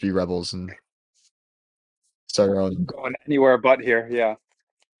be rebels and start our own. Going anywhere but here, yeah.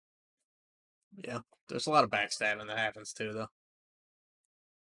 Yeah. There's a lot of backstabbing that happens too though.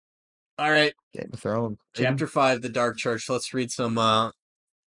 All right. Game of Thrones. Chapter 5, the Dark Church. Let's read some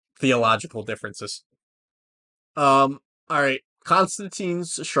theological differences. All right.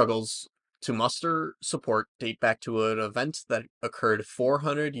 Constantine's struggles to muster support date back to an event that occurred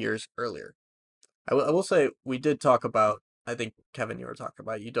 400 years earlier. I will say we did talk about, I think Kevin, you were talking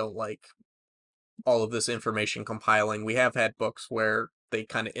about you don't like all of this information compiling. We have had books where they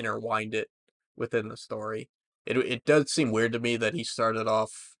kind of intertwined it within the story. It does seem weird to me that he started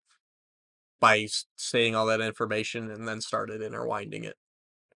off by saying all that information and then started interwinding it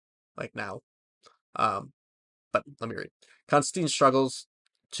like now. But let me read. Constantine's struggles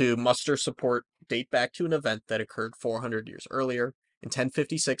to muster support date back to an event that occurred 400 years earlier. In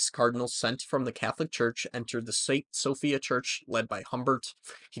 1056, cardinals sent from the Catholic Church entered the St. Sophia Church led by Humbert.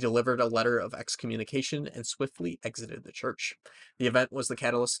 He delivered a letter of excommunication and swiftly exited the church. The event was the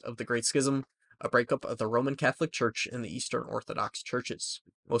catalyst of the Great Schism, a breakup of the Roman Catholic Church and the Eastern Orthodox churches.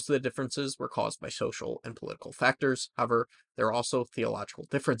 Most of the differences were caused by social and political factors. However, there are also theological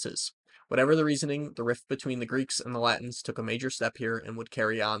differences. Whatever the reasoning, the rift between the Greeks and the Latins took a major step here and would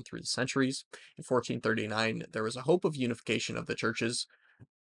carry on through the centuries. In 1439, there was a hope of unification of the churches.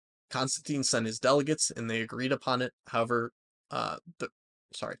 Constantine sent his delegates, and they agreed upon it. However, the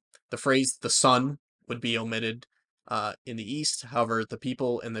phrase "the Son" would be omitted in the East. However, the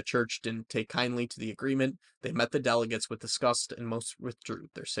people and the church didn't take kindly to the agreement. They met the delegates with disgust, and most withdrew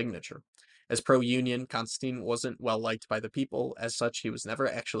their signature. As pro-union, Constantine wasn't well liked by the people. As such, he was never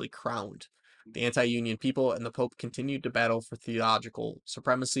actually crowned. The anti-union people and the Pope continued to battle for theological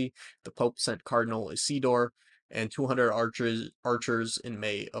supremacy. The Pope sent Cardinal Isidore and 200 archers in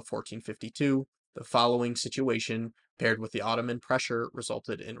May of 1452. The following situation, paired with the Ottoman pressure,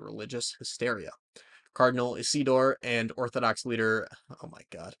 resulted in religious hysteria. Cardinal Isidore and Orthodox leader, oh my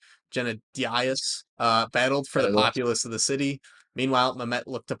god, Gennadius, battled for the populace of the city. Meanwhile, Mehmet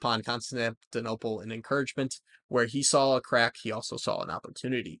looked upon Constantinople in encouragement. Where he saw a crack, he also saw an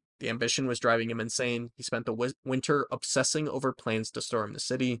opportunity. The ambition was driving him insane. He spent the winter obsessing over plans to storm the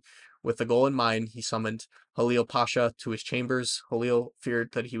city. With the goal in mind, he summoned Halil Pasha to his chambers. Halil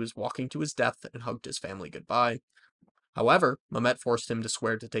feared that he was walking to his death and hugged his family goodbye. However, Mehmet forced him to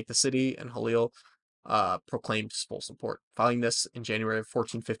swear to take the city, and Halil proclaimed his full support. Following this, in January of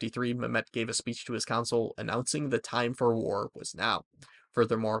 1453, Mehmet gave a speech to his council announcing the time for war was now.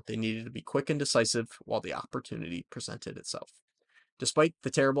 Furthermore, they needed to be quick and decisive while the opportunity presented itself. Despite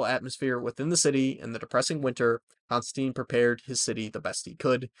the terrible atmosphere within the city and the depressing winter, Constantine prepared his city the best he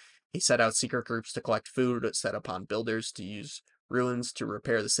could. He set out secret groups to collect food, set upon builders to use ruins to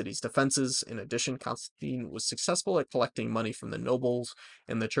repair the city's defenses. In addition, Constantine was successful at collecting money from the nobles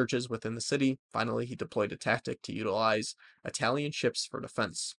and the churches within the city. Finally, he deployed a tactic to utilize Italian ships for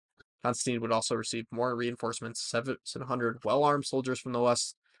defense. Constantine would also receive more reinforcements, 700 well-armed soldiers from the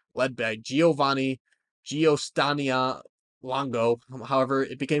west, led by Giovanni Giostania Longo. However,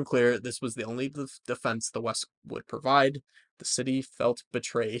 it became clear this was the only defense the West would provide. The city felt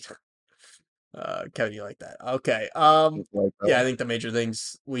betrayed. Kevin, you like that? Okay. Like Yeah, I that. think the major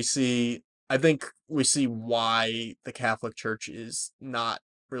things we see, I think we see why the Catholic Church is not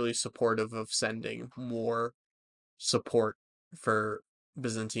really supportive of sending more support for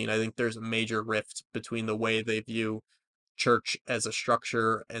Byzantine. I think there's a major rift between the way they view church as a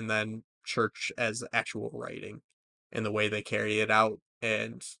structure and then church as actual writing and the way they carry it out.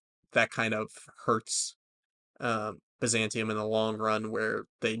 And that kind of hurts Byzantium in the long run, where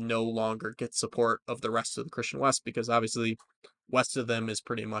they no longer get support of the rest of the Christian West because obviously west of them is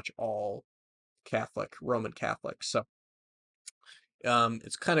pretty much all Catholic, Roman Catholic. So it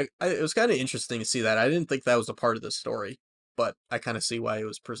was kind of interesting to see that. I didn't think that was a part of the story, but I kind of see why it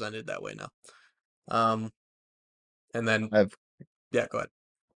was presented that way now. Um, and then I have yeah, go ahead.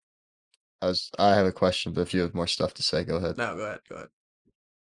 I have a question, but if you have more stuff to say, go ahead. No, go ahead. Go ahead.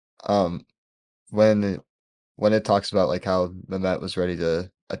 Um, when when it talks about like how Mehmet was ready to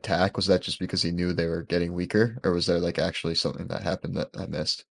attack, was that just because he knew they were getting weaker, or was there like actually something that happened that I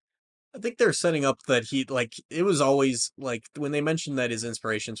missed? I think they're setting up that he like it was always like when they mentioned that his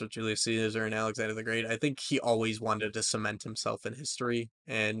inspirations were Julius Caesar and Alexander the Great. I think he always wanted to cement himself in history,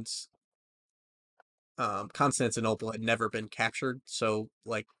 and Constantinople had never been captured, so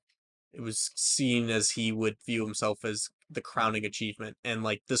like it was seen as he would view himself as the crowning achievement, and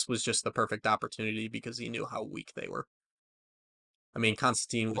like this was just the perfect opportunity because he knew how weak they were. I mean,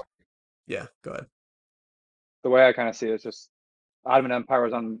 Constantine. Yeah, go ahead. The way I kind of see it is just Ottoman Empire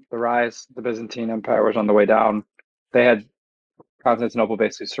was on the rise, the Byzantine Empire was on the way down. They had Constantinople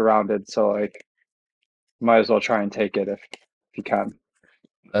basically surrounded, so like might as well try and take it if you can.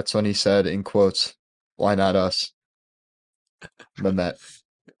 That's when he said, in quotes, "Why not us?" Mehmet.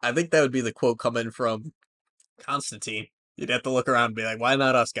 I think that would be the quote coming from Constantine. You'd have to look around and be like, "Why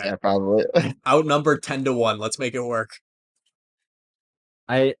not us, guys? Yeah, probably. Outnumbered 10-1. Let's make it work."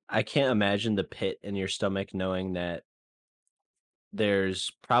 I can't imagine the pit in your stomach knowing that there's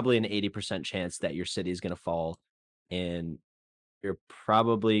probably an 80% chance that your city is going to fall and you're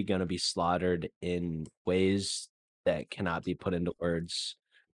probably going to be slaughtered in ways that cannot be put into words.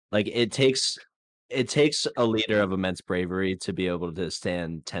 Like it takes a leader of immense bravery to be able to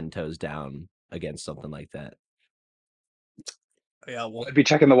stand 10 toes down against something like that. Yeah, well, I'd be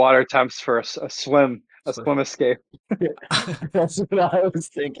checking the water temps for a swim escape. That's what I was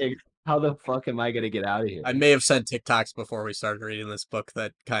thinking. How the fuck am I going to get out of here? I may have sent TikToks before we started reading this book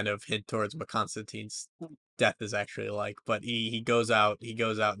that kind of hint towards what Constantine's death is actually like, but he goes out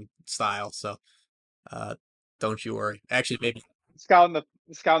in style, so don't you worry. Actually, maybe Scouting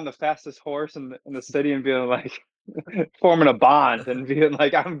the fastest horse in the city and being like forming a bond and being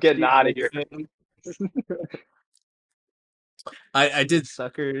like, I'm getting out of here. I did.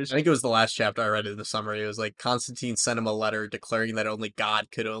 Suckers. I think it was the last chapter I read in the summary. It was like Constantine sent him a letter declaring that only God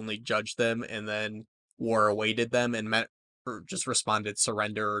could only judge them, and then war awaited them, and or just responded,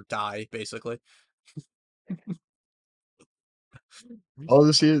 "Surrender or die," basically. How old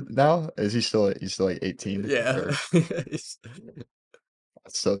is he now? Is he still he's still like 18? Yeah, Or it's,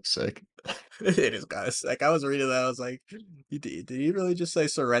 that's so sick. it is kind of sick. I was reading that. I was like, did he really just say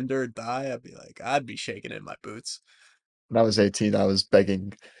surrender or die?" I'd be like, I'd be shaking in my boots. When I was 18, I was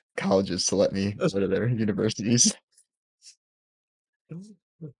begging colleges to let me go to their universities.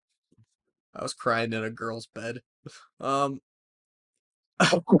 I was crying in a girl's bed. Um,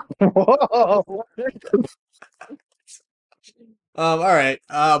 Whoa. all right.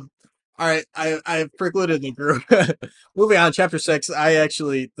 All right. I precluded the group. Moving on, chapter 6. I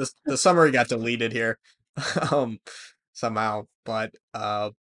actually the summary got deleted here, um, somehow. But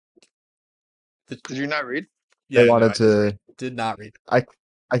Did you not read? They yeah, no, wanted I to. did not read. I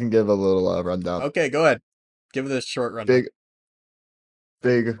can give a little rundown. Okay, go ahead. Give it a short rundown.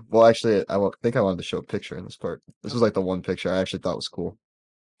 Big. Well, actually, think I wanted to show a picture in this part. This was like the one picture I actually thought was cool.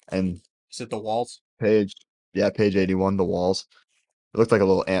 And Is it the walls? page, yeah, page 81, the walls. It looked like a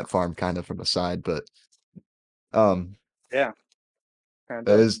little ant farm kind of from the side, but um, Yeah. Kind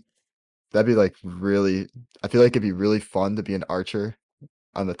that of. is that'd be like really. I feel like it'd be really fun to be an archer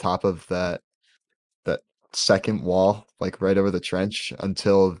on the top of that second wall, like right over the trench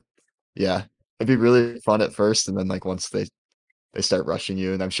until, yeah, it'd be really fun at first, and then like once they start rushing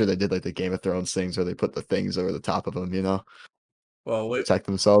you, and I'm sure they did like the Game of Thrones things where they put the things over the top of them, Well, protect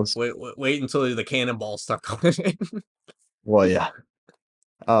themselves. wait until the cannonballs start coming in. Well, yeah.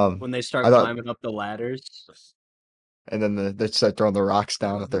 When they start I thought, climbing up the ladders. and then they start throwing the rocks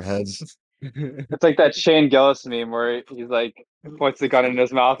down at their heads. It's like that Shane Gillis meme where he's like puts the gun in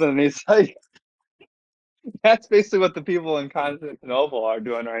his mouth and he's like, that's basically what the people in Constantinople are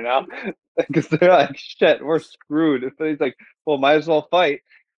doing right now. Because they're like, shit, we're screwed. So he's like, well, might as well fight.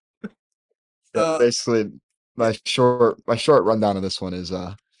 Uh, basically, my short rundown of this one is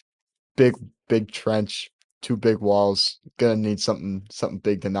big big trench, two big walls. Gonna need something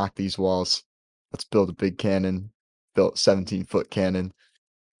big to knock these walls. Let's build a big cannon. Built 17-foot cannon.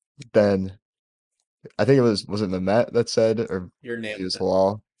 Then I think was it Mehmet that said, or you're maybe it nailing was it.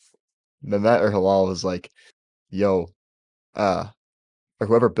 Halal. Mehmet or Halal was like, "Yo, uh, or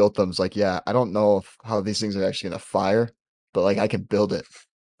whoever built them was like, yeah, I don't know how these things are actually gonna fire, but like I can build it."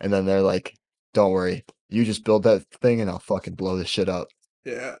 And then they're like, "Don't worry, you just build that thing and I'll fucking blow this shit up."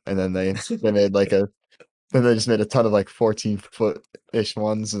 Yeah. And then they made like a then they just made a ton of like 14-foot ish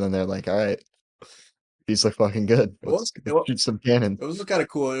ones, and then they're like, "All right, these look fucking good. It was, Let's shoot some cannon." It was kind of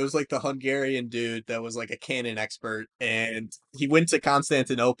cool. It was like the Hungarian dude that was like a cannon expert, and he went to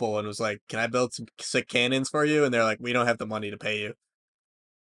Constantinople and was like, "Can I build some sick cannons for you?" And they're like, "We don't have the money to pay you."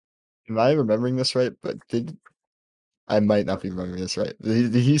 Am I remembering this right? But I might not be remembering this right.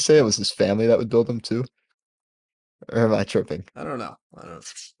 Did he say it was his family that would build them too? Or am I tripping? I don't know. I don't know.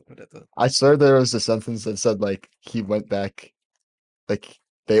 What at the I swear there was a sentence that said like he went back, like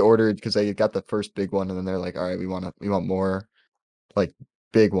they ordered because they got the first big one, and then they're like, "All right, we want more like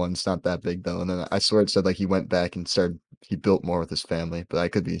big ones, not that big though." And then I swear it said like he went back and he built more with his family, but I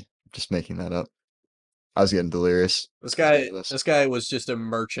could be just making that up. I was getting delirious. this listening guy, to this. this guy was just a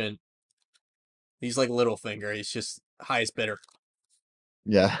merchant. He's like Littlefinger. He's just highest bidder.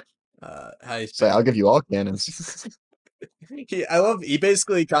 Yeah, Highest say I'll bidder. give you all cannons. He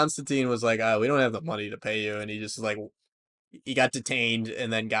basically Constantine was like, we don't have the money to pay you, and he just like he got detained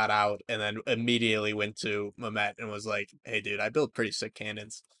and then got out and then immediately went to Mehmet and was like, "Hey, dude, I built pretty sick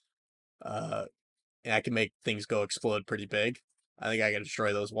cannons. Uh, and I can make things go explode pretty big. I think I can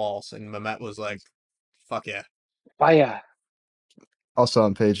destroy those walls." And Mehmet was like, "Fuck yeah." Fire. Also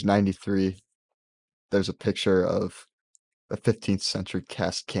on page 93, there's a picture of a 15th century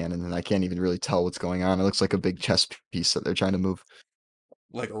cast cannon, and I can't even really tell what's going on. It looks like a big chess piece that they're trying to move.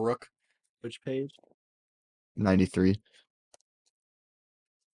 Like a rook. Which page? 93.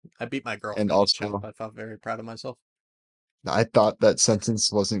 I beat my And girlfriend in chess. also, I felt very proud of myself. I thought that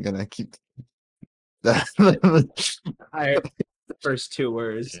sentence wasn't gonna keep. I the first two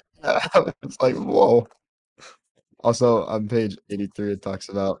words. It's like, whoa. Also, on page 83, it talks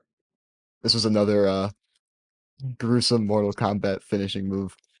about this was another gruesome Mortal Kombat finishing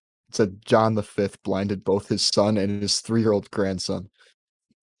move. It said John V blinded both his son and his 3-year-old grandson.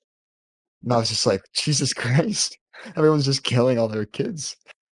 And I was just like, Jesus Christ. Everyone's just killing all their kids.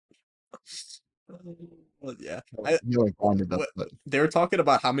 Well, yeah. He like blinded them, What but they were talking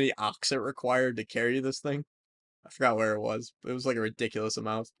about how many ox it required to carry this thing. I forgot where it was. It was like a ridiculous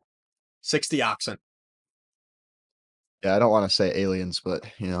amount. 60 oxen. yeah, I don't want to say aliens, but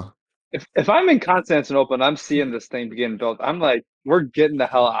If I'm in Constantinople and I'm seeing this thing being built, I'm like, we're getting the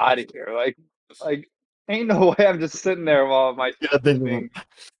hell out of here. Like, ain't no way I'm just sitting there while my yeah, thing's being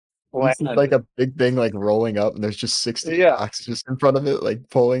you see planned. like a big thing like rolling up, and there's just 60 Yeah, ox just in front of it, like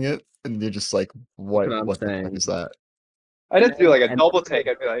pulling it, and you're just like, That's what I'm what the fuck saying. is that? I just do like a And double take.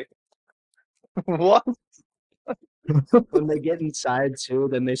 I'd be like, what? when they get inside too,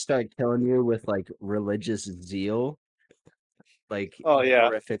 then they start killing you with like religious zeal, like Oh yeah.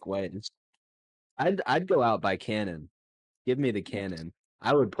 horrific ways. I'd go out by cannon. Give me the cannon.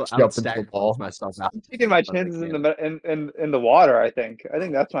 I would Jump into the sacrifice ball. myself out. I'm taking my for the chances in cannon. the water. I think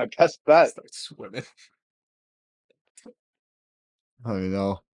that's my best bet. Start swimming. I don't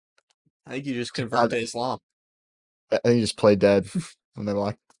know. I think you just convert to Islam. I think you just play dead when they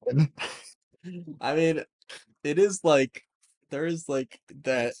walk in. I mean, it is like there is like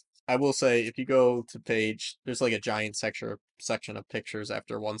that. I will say, if you go to page, there's like a giant section of pictures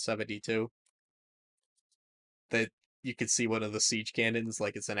after 172 that you could see one of the siege cannons,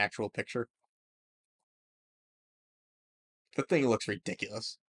 like it's an actual picture. The thing looks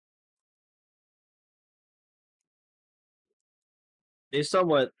ridiculous. Based on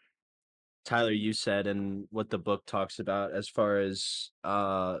what Tyler you said and what the book talks about as far as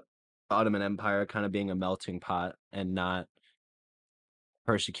Ottoman Empire kind of being a melting pot and not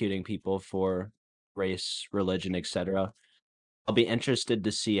persecuting people for race, religion, etc. I'll be interested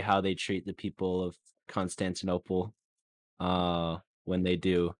to see how they treat the people of Constantinople when they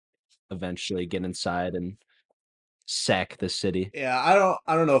do eventually get inside and sack the city. Yeah,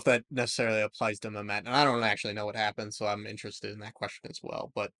 I don't know if that necessarily applies to Mehmet, and I don't actually know what happened, so I'm interested in that question as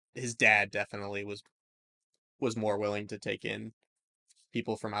well. But his dad definitely was more willing to take in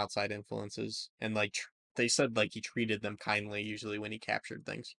people from outside influences, and like they said, like he treated them kindly usually when he captured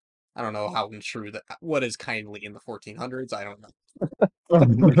things. I don't know how true that what is kindly in the 1400s. I don't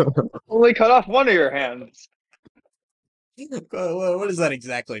know. Only cut off one of your hands. What does that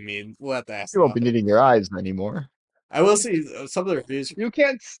exactly mean? We'll have to ask You won't be about it. needing your eyes anymore. I will see some of the reviews. You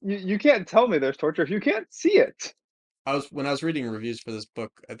can't tell me there's torture if you can't see it. When I was reading reviews for this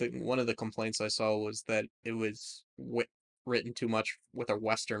book, I think one of the complaints I saw was that it was written too much with a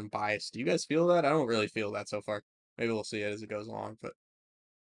Western bias. Do you guys feel that? I don't really feel that so far. Maybe we'll see it as it goes along, but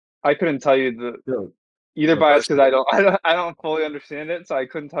I couldn't tell you either The bias first because I don't fully understand it, so I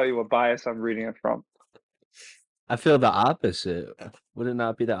couldn't tell you what bias I'm reading it from. I feel the opposite. Yeah. Would it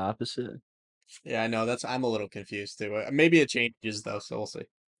not be the opposite? yeah, I know I'm a little confused too. Maybe it changes though, so we'll see.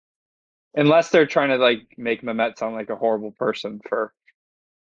 Unless they're trying to like make Mehmet sound like a horrible person for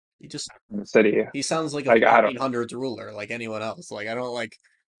He just the city. he sounds like a Like I don't. 1400s ruler, like anyone else. Like I don't like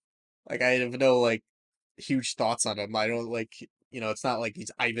I have no like huge thoughts on him. I don't like it's not like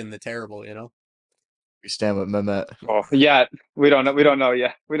he's Ivan the Terrible, you know. We stand with Mehmet. Oh, yeah, we don't know. We don't know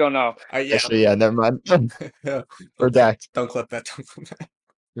yet. We don't know. Yeah. Actually, yeah, never mind. Don't Redact. clip that. Don't clip that.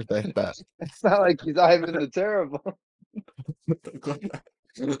 Redact that. It's not like he's Ivan the Terrible. Don't clip that.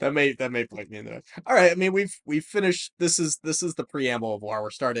 That may point me in the way. All right. I mean, we've finished. This is the preamble of war.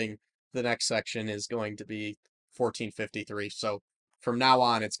 We're starting. The next section is going to be 1453. So from now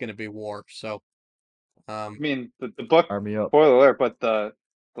on, it's going to be war. So, I mean, the book. Army up. Spoiler alert, but the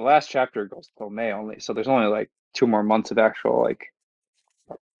last chapter goes till May only, so there's only like 2 more months of actual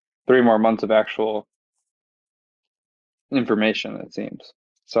 3 more months of actual information. It seems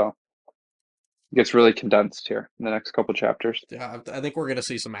so. It gets really condensed here in the next couple chapters. yeah, I think we're going to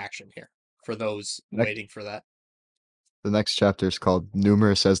see some action here for those Next- waiting for that. The next chapter is called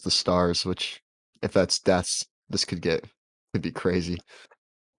Numerous as the Stars, which, if that's deaths, this could be crazy.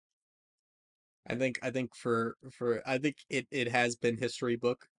 I think I think it has been history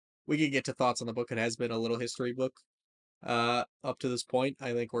book. We can get to thoughts on the book. It has been a little history book up to this point.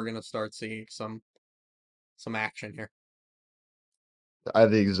 I think we're gonna start seeing some action here. I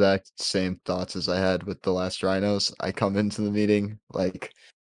have the exact same thoughts as I had with the last Rhinos. I come into the meeting like,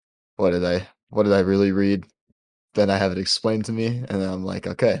 what did I really read? Then I have it explained to me, and then I'm like,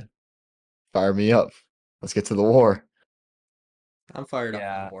 okay, fire me up. Let's get to the war. I'm fired up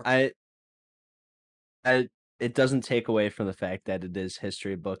Yeah, on war. it doesn't take away from the fact that it is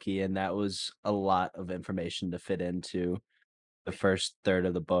history booky, and that was a lot of information to fit into the first third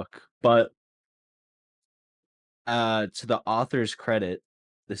of the book. But to the author's credit,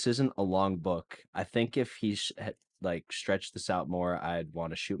 this isn't a long book. I think if he had stretched this out more, I'd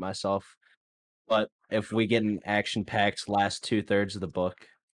want to shoot myself. But if we get an action-packed last 2/3 of the book, I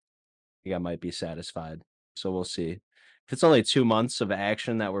think I might be satisfied. So we'll see. If it's only 2 months of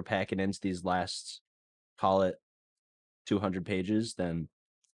action that we're packing into these last, call it 200 pages, then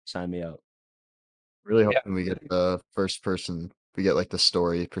sign me up. Really Yeah. hoping we get the first person, we get like the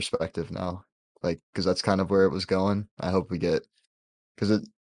story perspective now, because that's kind of where it was going. I hope we get, because it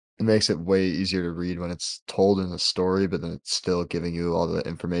makes it way easier to read when it's told in a story, but then it's still giving you all the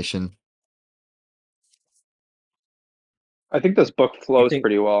information. I think this book flows think-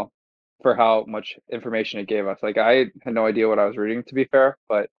 pretty well for how much information it gave us. Like I had no idea what I was reading, to be fair,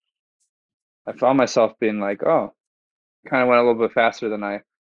 but I found myself being like, oh, kind of went a little bit faster than I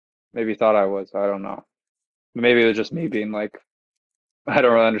maybe thought I was. I don't know. Maybe it was just me being like, I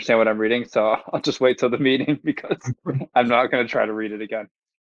don't really understand what I'm reading, so I'll just wait till the meeting because I'm not going to try to read it again.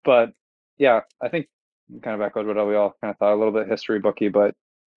 But yeah, I think kind of echoed what we all kind of thought, a little bit history booky, but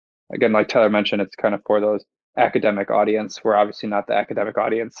again, like Tyler mentioned, it's kind of for those academic audience. We're obviously not the academic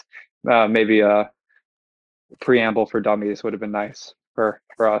audience. Maybe a preamble for dummies would have been nice for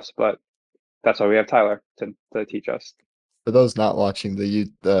us, but that's why we have Tyler to teach us. For those not watching the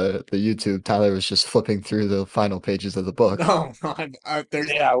YouTube, Tyler was just flipping through the final pages of the book. No,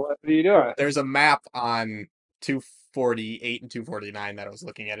 there's Yeah, what are you doing? there's a map on 248 and 249 that I was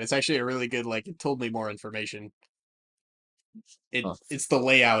looking at. It's actually a really good, like, it told me more information. Huh. It's the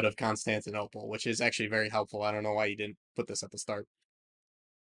layout of Constantinople, which is actually very helpful. I don't know why you didn't put this at the start.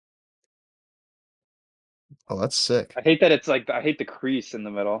 Oh, that's sick. I hate that it's like I hate the crease in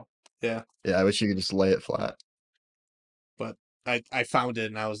the middle. Yeah, Yeah, I wish you could just lay it flat. but I found it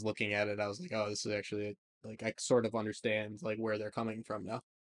and I was looking at it. I was like, oh, this is actually like I sort of understand like where they're coming from now.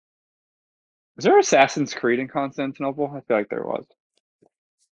 Is there Assassin's Creed in Constantinople? I feel like there was.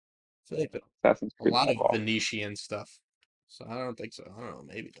 So they put Assassin's a Creed. lot of Mobile. Venetian stuff. So I don't think so. I don't know.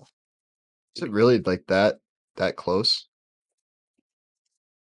 Maybe though. Is it really like that close?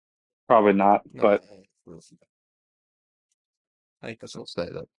 Probably not, No, but I think that's. I'll say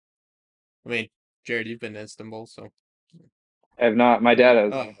that. I mean, Jared, you've been to Istanbul, so. I have not. My dad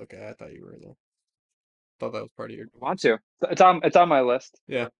has. Oh, okay. I thought you were there. Thought that was part of your. Want to? It's on my list.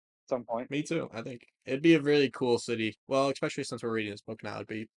 Yeah. some point. Me too. I think it'd be a really cool city. Well, especially since we're reading this book now, it'd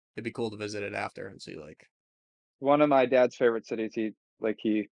be cool to visit it after and see like. One of my dad's favorite cities. He's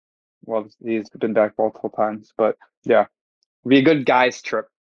been back multiple times, but yeah, be a good guys trip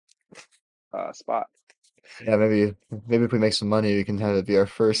spot. Yeah, maybe if we make some money, we can have it be our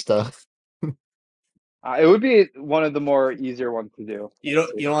first. It would be one of the more easier ones to do. You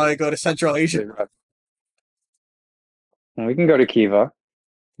don't want to go to Central Asia? And we can go to Kiva.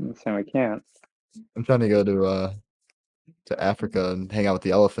 I'm not saying we can't. I'm trying to go to Africa and hang out with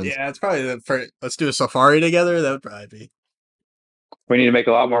the elephants. Yeah, it's probably the first. Let's do a safari together. That would probably be. We need to make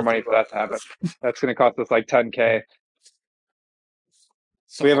a lot more money for that to happen. That's going to cost us like 10K.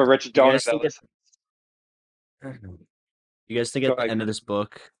 So we have a rich donor guys that think listens. You guys think Go at the ahead, end of this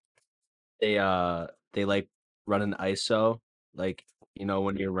book, they like run an ISO, like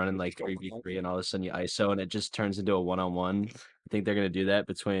when you're running like 3v3 and all of a sudden you ISO and it just turns into a 1-on-1. I think they're gonna do that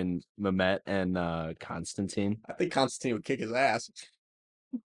between Mehmet and Constantine. I think Constantine would kick his ass.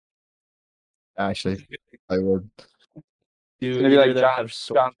 Actually, I would. Do It's going to be either like of them Jon have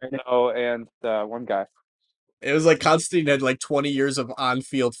swords? Snow and one guy. It was like Constantine had like 20 years of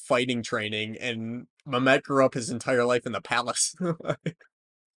on-field fighting training, and Mehmet grew up his entire life in the palace.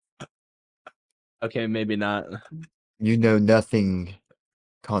 Okay, maybe not. You know nothing,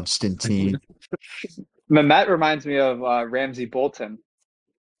 Constantine. Mehmet reminds me of Ramsay Bolton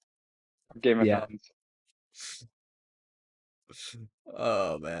of Game of Yeah. Thrones.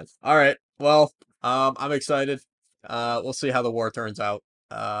 Oh man. All right. Well, I'm excited. We'll see how the war turns out.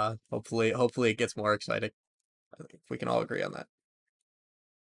 Hopefully it gets more exciting. I think we can all agree on that.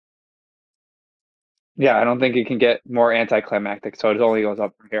 Yeah, I don't think it can get more anticlimactic, so it only goes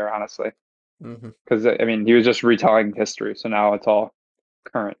up from here, honestly. Hmm. Because, I mean, he was just retelling history, so now it's all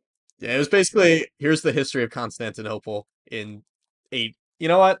current. Yeah, it was basically here's the history of Constantinople in 8. You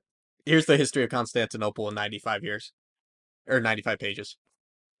know what? Here's the history of Constantinople in 95 years or 95 pages.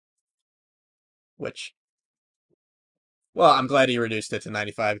 Which, well, I'm glad he reduced it to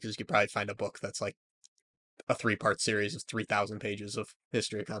 95 because you could probably find a book that's like a 3-part series of 3,000 pages of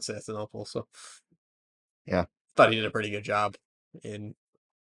history of Constantinople. So, Yeah. thought he did a pretty good job in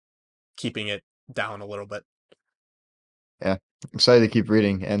keeping it down a little bit. Excited to keep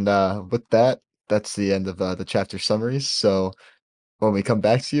reading. And with that, that's the end of the chapter summaries. So when we come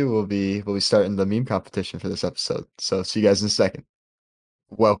back to you, we'll be starting the meme competition for this episode. So see you guys in a second.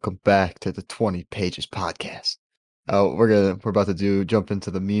 Welcome back to the 20 Pages podcast. We're about to jump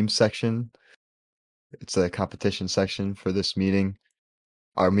into the meme section. It's a competition section for this meeting.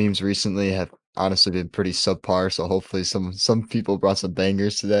 Our memes recently have honestly been pretty subpar, so hopefully some people brought some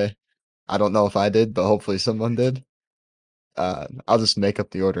bangers today. I don't know if I did, but hopefully someone did. I'll just make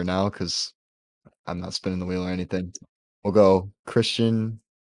up the order now because I'm not spinning the wheel or anything. We'll go Christian,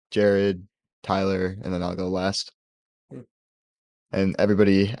 Jared, Tyler, and then I'll go last. And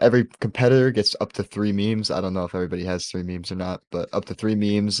every competitor gets up to 3 memes. I don't know if everybody has 3 memes or not, but up to 3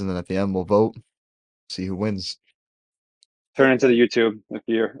 memes, and then at the end we'll vote, see who wins. Turn into the YouTube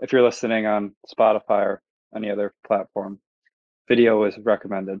if you're listening on Spotify or any other platform. Video is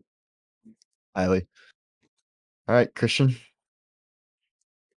recommended. Highly. All right, Christian,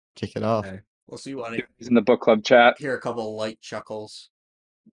 kick it off. Okay. We'll see you on it. He's in the book club chat. Hear a couple light chuckles.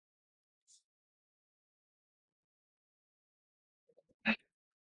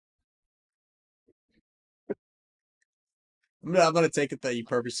 I'm gonna take it that you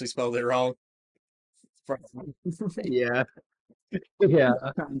purposely spelled it wrong. Yeah. Yeah.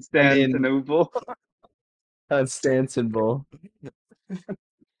 Constantinople. Constantinople.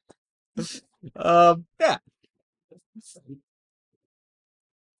 Yeah.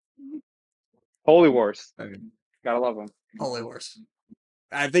 Holy Wars. Gotta love them. Holy Wars.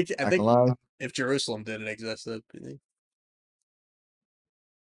 I think Not gonna lie. if Jerusalem didn't exist, it'd be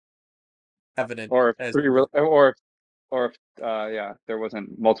evident. Or as- if there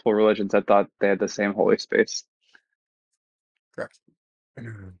wasn't multiple religions that thought they had the same holy space. Correct.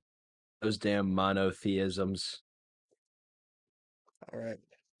 Those damn monotheisms. All right,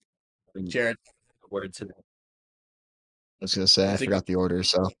 Mm. Jared. Word to I was gonna say I Is it- forgot the order,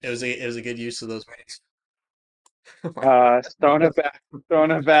 so It was a good use of those words. Throwing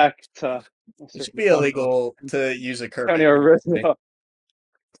it back to It should be illegal to use a curve. Antonio Rizzo.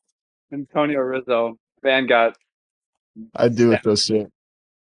 Antonio Rizzo. Van got I do associate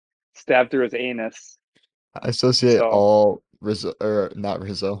stabbed through his anus. So- all Rizzo or not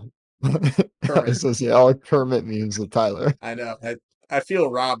Rizzo. I Kermit. associate all Kermit memes with Tyler. I know. I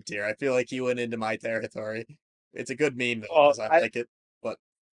feel robbed here. I feel like he went into my territory. It's a good meme though, Well, because I like it.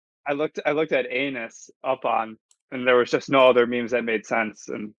 I looked at anus up on, and there was just no other memes that made sense,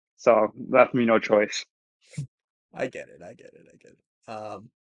 and So left me no choice. I get it. I get it. I get it. All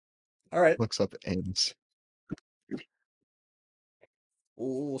right. Looks up Ames.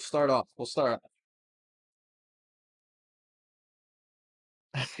 We'll start off. We'll start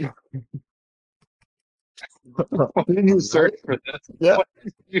off. What did you search for this? Yeah.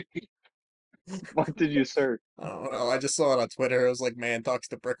 What did you search? I don't know. I just saw it on Twitter. It was like, man talks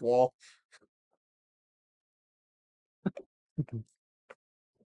to brick wall.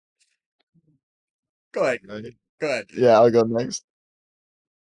 Go ahead. Right. Go ahead. Yeah, I'll go next.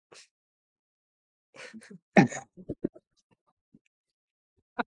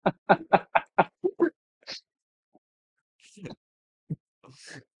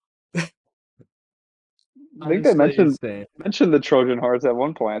 I think they mentioned the Trojan horse at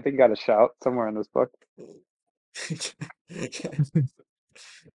one point. I think he got a shout somewhere in this book.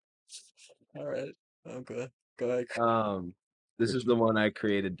 All right. Okay. Go ahead. This is the one I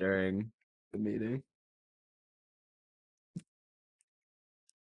created during the meeting.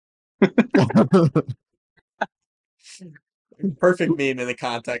 Perfect meme in the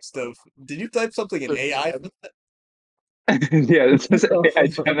context of, did you type something in AI? Yeah, this is AI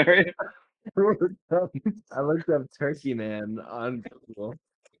generated. I looked up Turkey Man on Google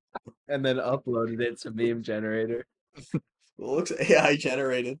and then uploaded it to Meme Generator. It looks AI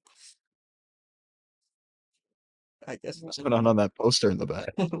generated. I guess What's going on that poster in the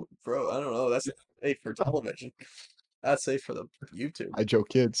back? Bro, I don't know. That's safe for television. That's safe for the YouTube. I Joe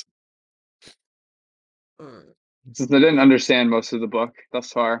Kids. Since I didn't understand most of the book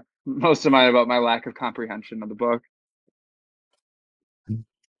thus far. Most of mine about my lack of comprehension of the book.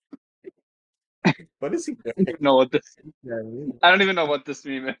 What is he doing? I don't even know what this. Yeah, I don't even know what this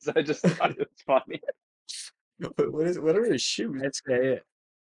meme is. I just thought it was funny. What are his shoes? I'd say it.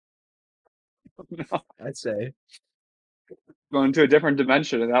 No, I'd say. going to a different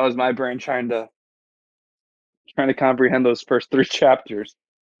dimension, and that was my brain trying to comprehend those first 3 chapters.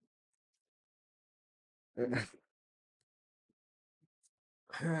 All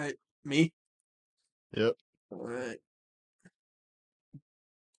right, me. Yep. All right.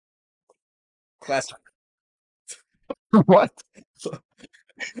 Classic. What?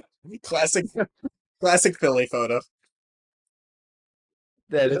 Classic Philly photo.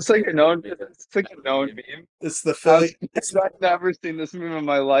 That It's like a known. It's like a known meme. It's the Philly. I've never seen this meme in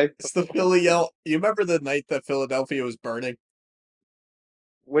my life. It's the Philly yell. You remember the night that Philadelphia was burning?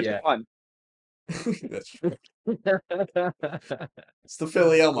 Which Yeah. one? That's true. It's the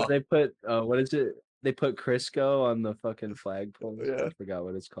Philly Elmo. They put what is it? They put Crisco on the fucking flagpole. Yeah. I forgot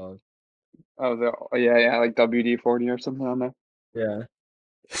what it's called. Oh, yeah, like WD-40 or something on there. Yeah.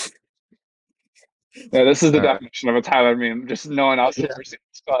 Yeah, this is the All right. definition of a Tyler meme. Just no one else has ever seen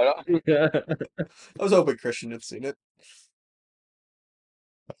this photo. I was hoping Christian had seen it.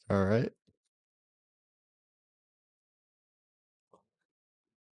 All right.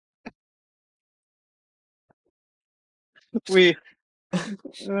 We.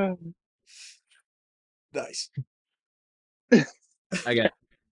 Nice.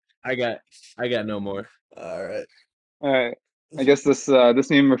 I got no more. All right. All right. I guess this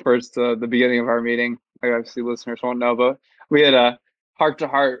meme refers to the beginning of our meeting. Like obviously listeners won't know, but we had a heart to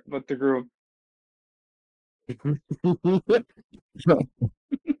heart with the group.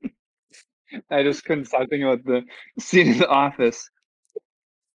 I just couldn't stop thinking about the scene in the office.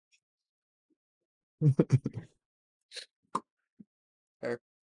 All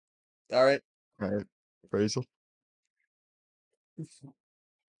right. All right. Appraisal.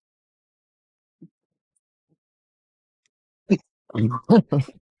 Oh,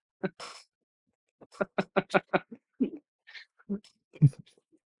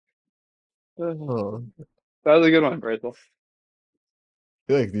 That was a good one, Brazil.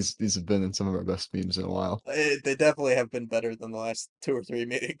 I feel like these have been in some of our best memes in a while. They definitely have been better than the last 2 or 3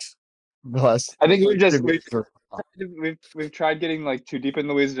 meetings. The last I think we've we've tried getting like too deep in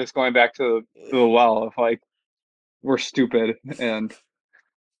the weeds, just going back to the well of like we're stupid and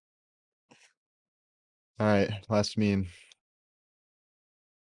all right, last meme.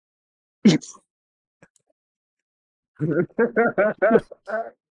 it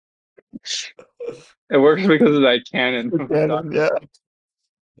works because of that cannon. Yeah.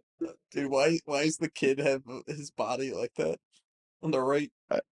 Dude, why does the kid have his body like that on the right?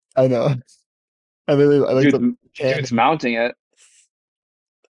 I know. I like the Dude's mounting it.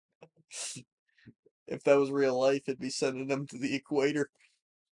 If that was real life, it'd be sending them to the equator.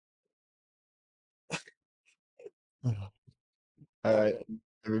 All right,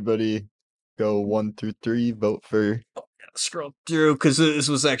 everybody, go 1 through 3. Vote for. Scroll through because this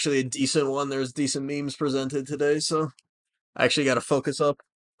was actually a decent one. There's decent memes presented today, so I actually got to focus up.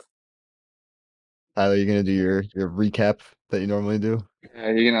 Tyler, you gonna do your recap that you normally do?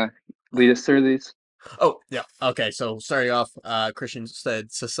 Are you gonna lead us through these? Oh, yeah. Okay, so starting off, Christian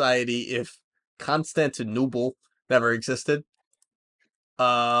said society if Constantinople never existed.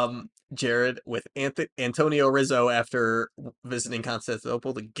 Jared with Antonio Rizzo after visiting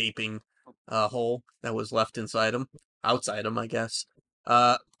Constantinople, the gaping hole that was left outside him, I guess.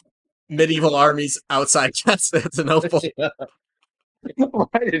 Medieval armies outside Constantinople.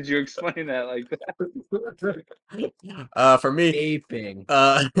 Why did you explain that like that? For me, Gaping.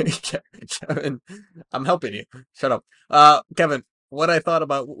 Kevin, I'm helping you. Shut up. Kevin, what I thought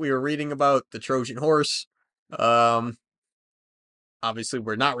about what we were reading about the Trojan horse. Obviously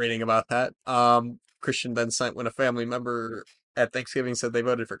we're not reading about that. Christian then sent when a family member at Thanksgiving said they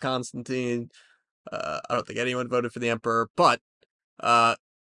voted for Constantine. I don't think anyone voted for the emperor, but and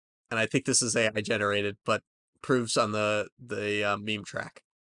I think this is AI generated, but proves on the meme track.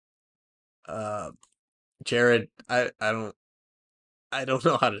 Jared, I don't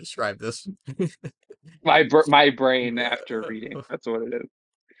know how to describe this. My brain after reading. That's what it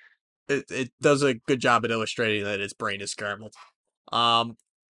is. It does a good job at illustrating that his brain is scrambled.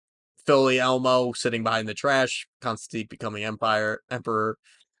 Philly Elmo sitting behind the trash, Constantine becoming emperor.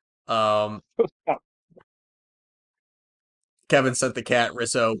 Kevin sent the cat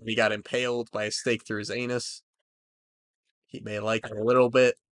Rizzo when he got impaled by a stake through his anus. He may like it a little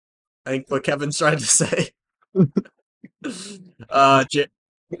bit. I think what Kevin's trying to say. Is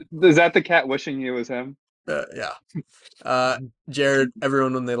that the cat wishing it was him? Yeah. Jared,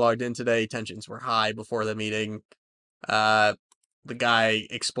 everyone when they logged in today, tensions were high before the meeting. The guy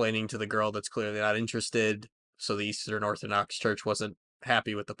explaining to the girl that's clearly not interested, so the Eastern Orthodox Church wasn't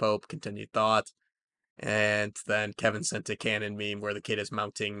happy with the Pope, continued thought. And then Kevin sent a canon meme where the kid is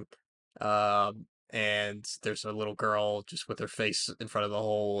mounting, and there's a little girl just with her face in front of the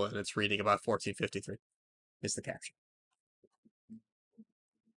hole, and it's reading about 1453 is the caption.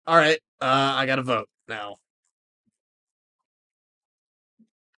 All right, I got to vote now.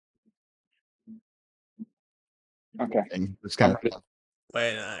 Okay. And it's kind ready. of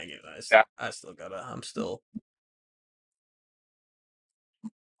Wait, Yeah. I still gotta. I'm still.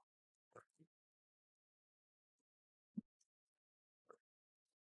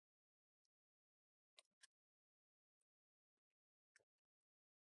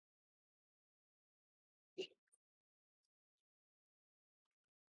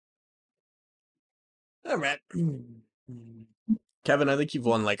 All right. Kevin, I think you've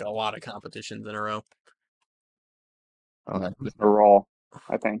won like a lot of competitions in a row. okay. A roll,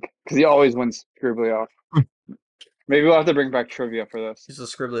 I think, because he always wins Scriblio. Maybe we'll have to bring back trivia for this. He's the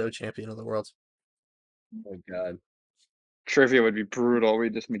Scriblio champion of the world. Oh God. Trivia would be brutal.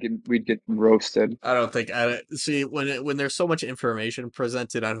 We'd get roasted. I don't think I see when there's so much information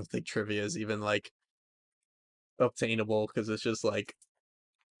presented. I don't think trivia is even like obtainable because it's just like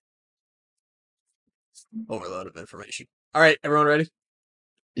overload of information. All right, everyone ready?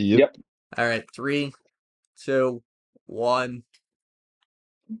 Yep. All right, 3, 2, 1.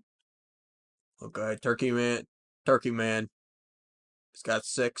 Okay, Turkey Man. He's got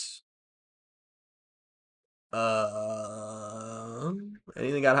 6.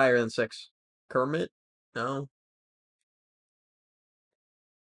 Anything got higher than 6? Kermit? No.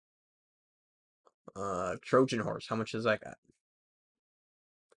 Trojan Horse. How much does that got?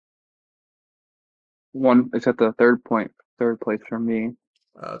 One. It's at the third place for me.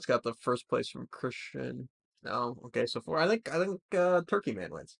 It's got the first place from Christian. No. Okay, so 4. I think Turkey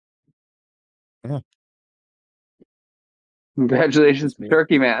Man wins. Congratulations, That's me.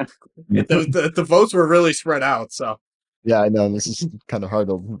 Turkey Man. The votes were really spread out, so Yeah, I know. This is kind of hard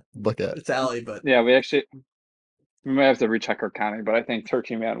to look at. the tally, but Yeah, we might have to recheck our counting, but I think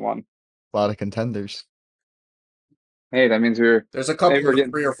Turkey Man won. A lot of contenders. Hey, that means there's a couple we're of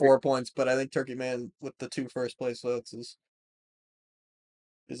getting 3 or 4 points, but I think Turkey Man with the 2 first place votes is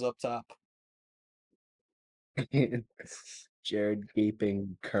up top. Jared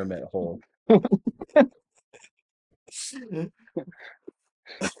gaping Kermit hole.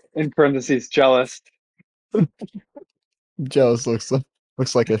 in parentheses jealous. Jealous looks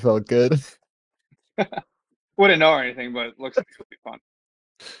like it felt good. Wouldn't know anything, but it looks like it'll be fun.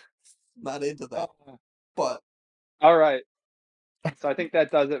 Not into that, but All right. So I think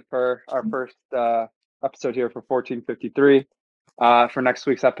that does it for our first episode here for 1453. For next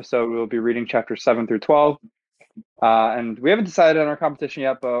week's episode, we will be reading chapters 7 through 12. And we haven't decided on our competition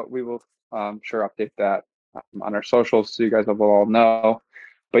yet, but we will sure update that on our socials so you guys will all know.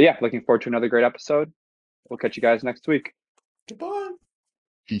 But yeah, looking forward to another great episode. We'll catch you guys next week. goodbye.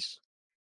 Peace.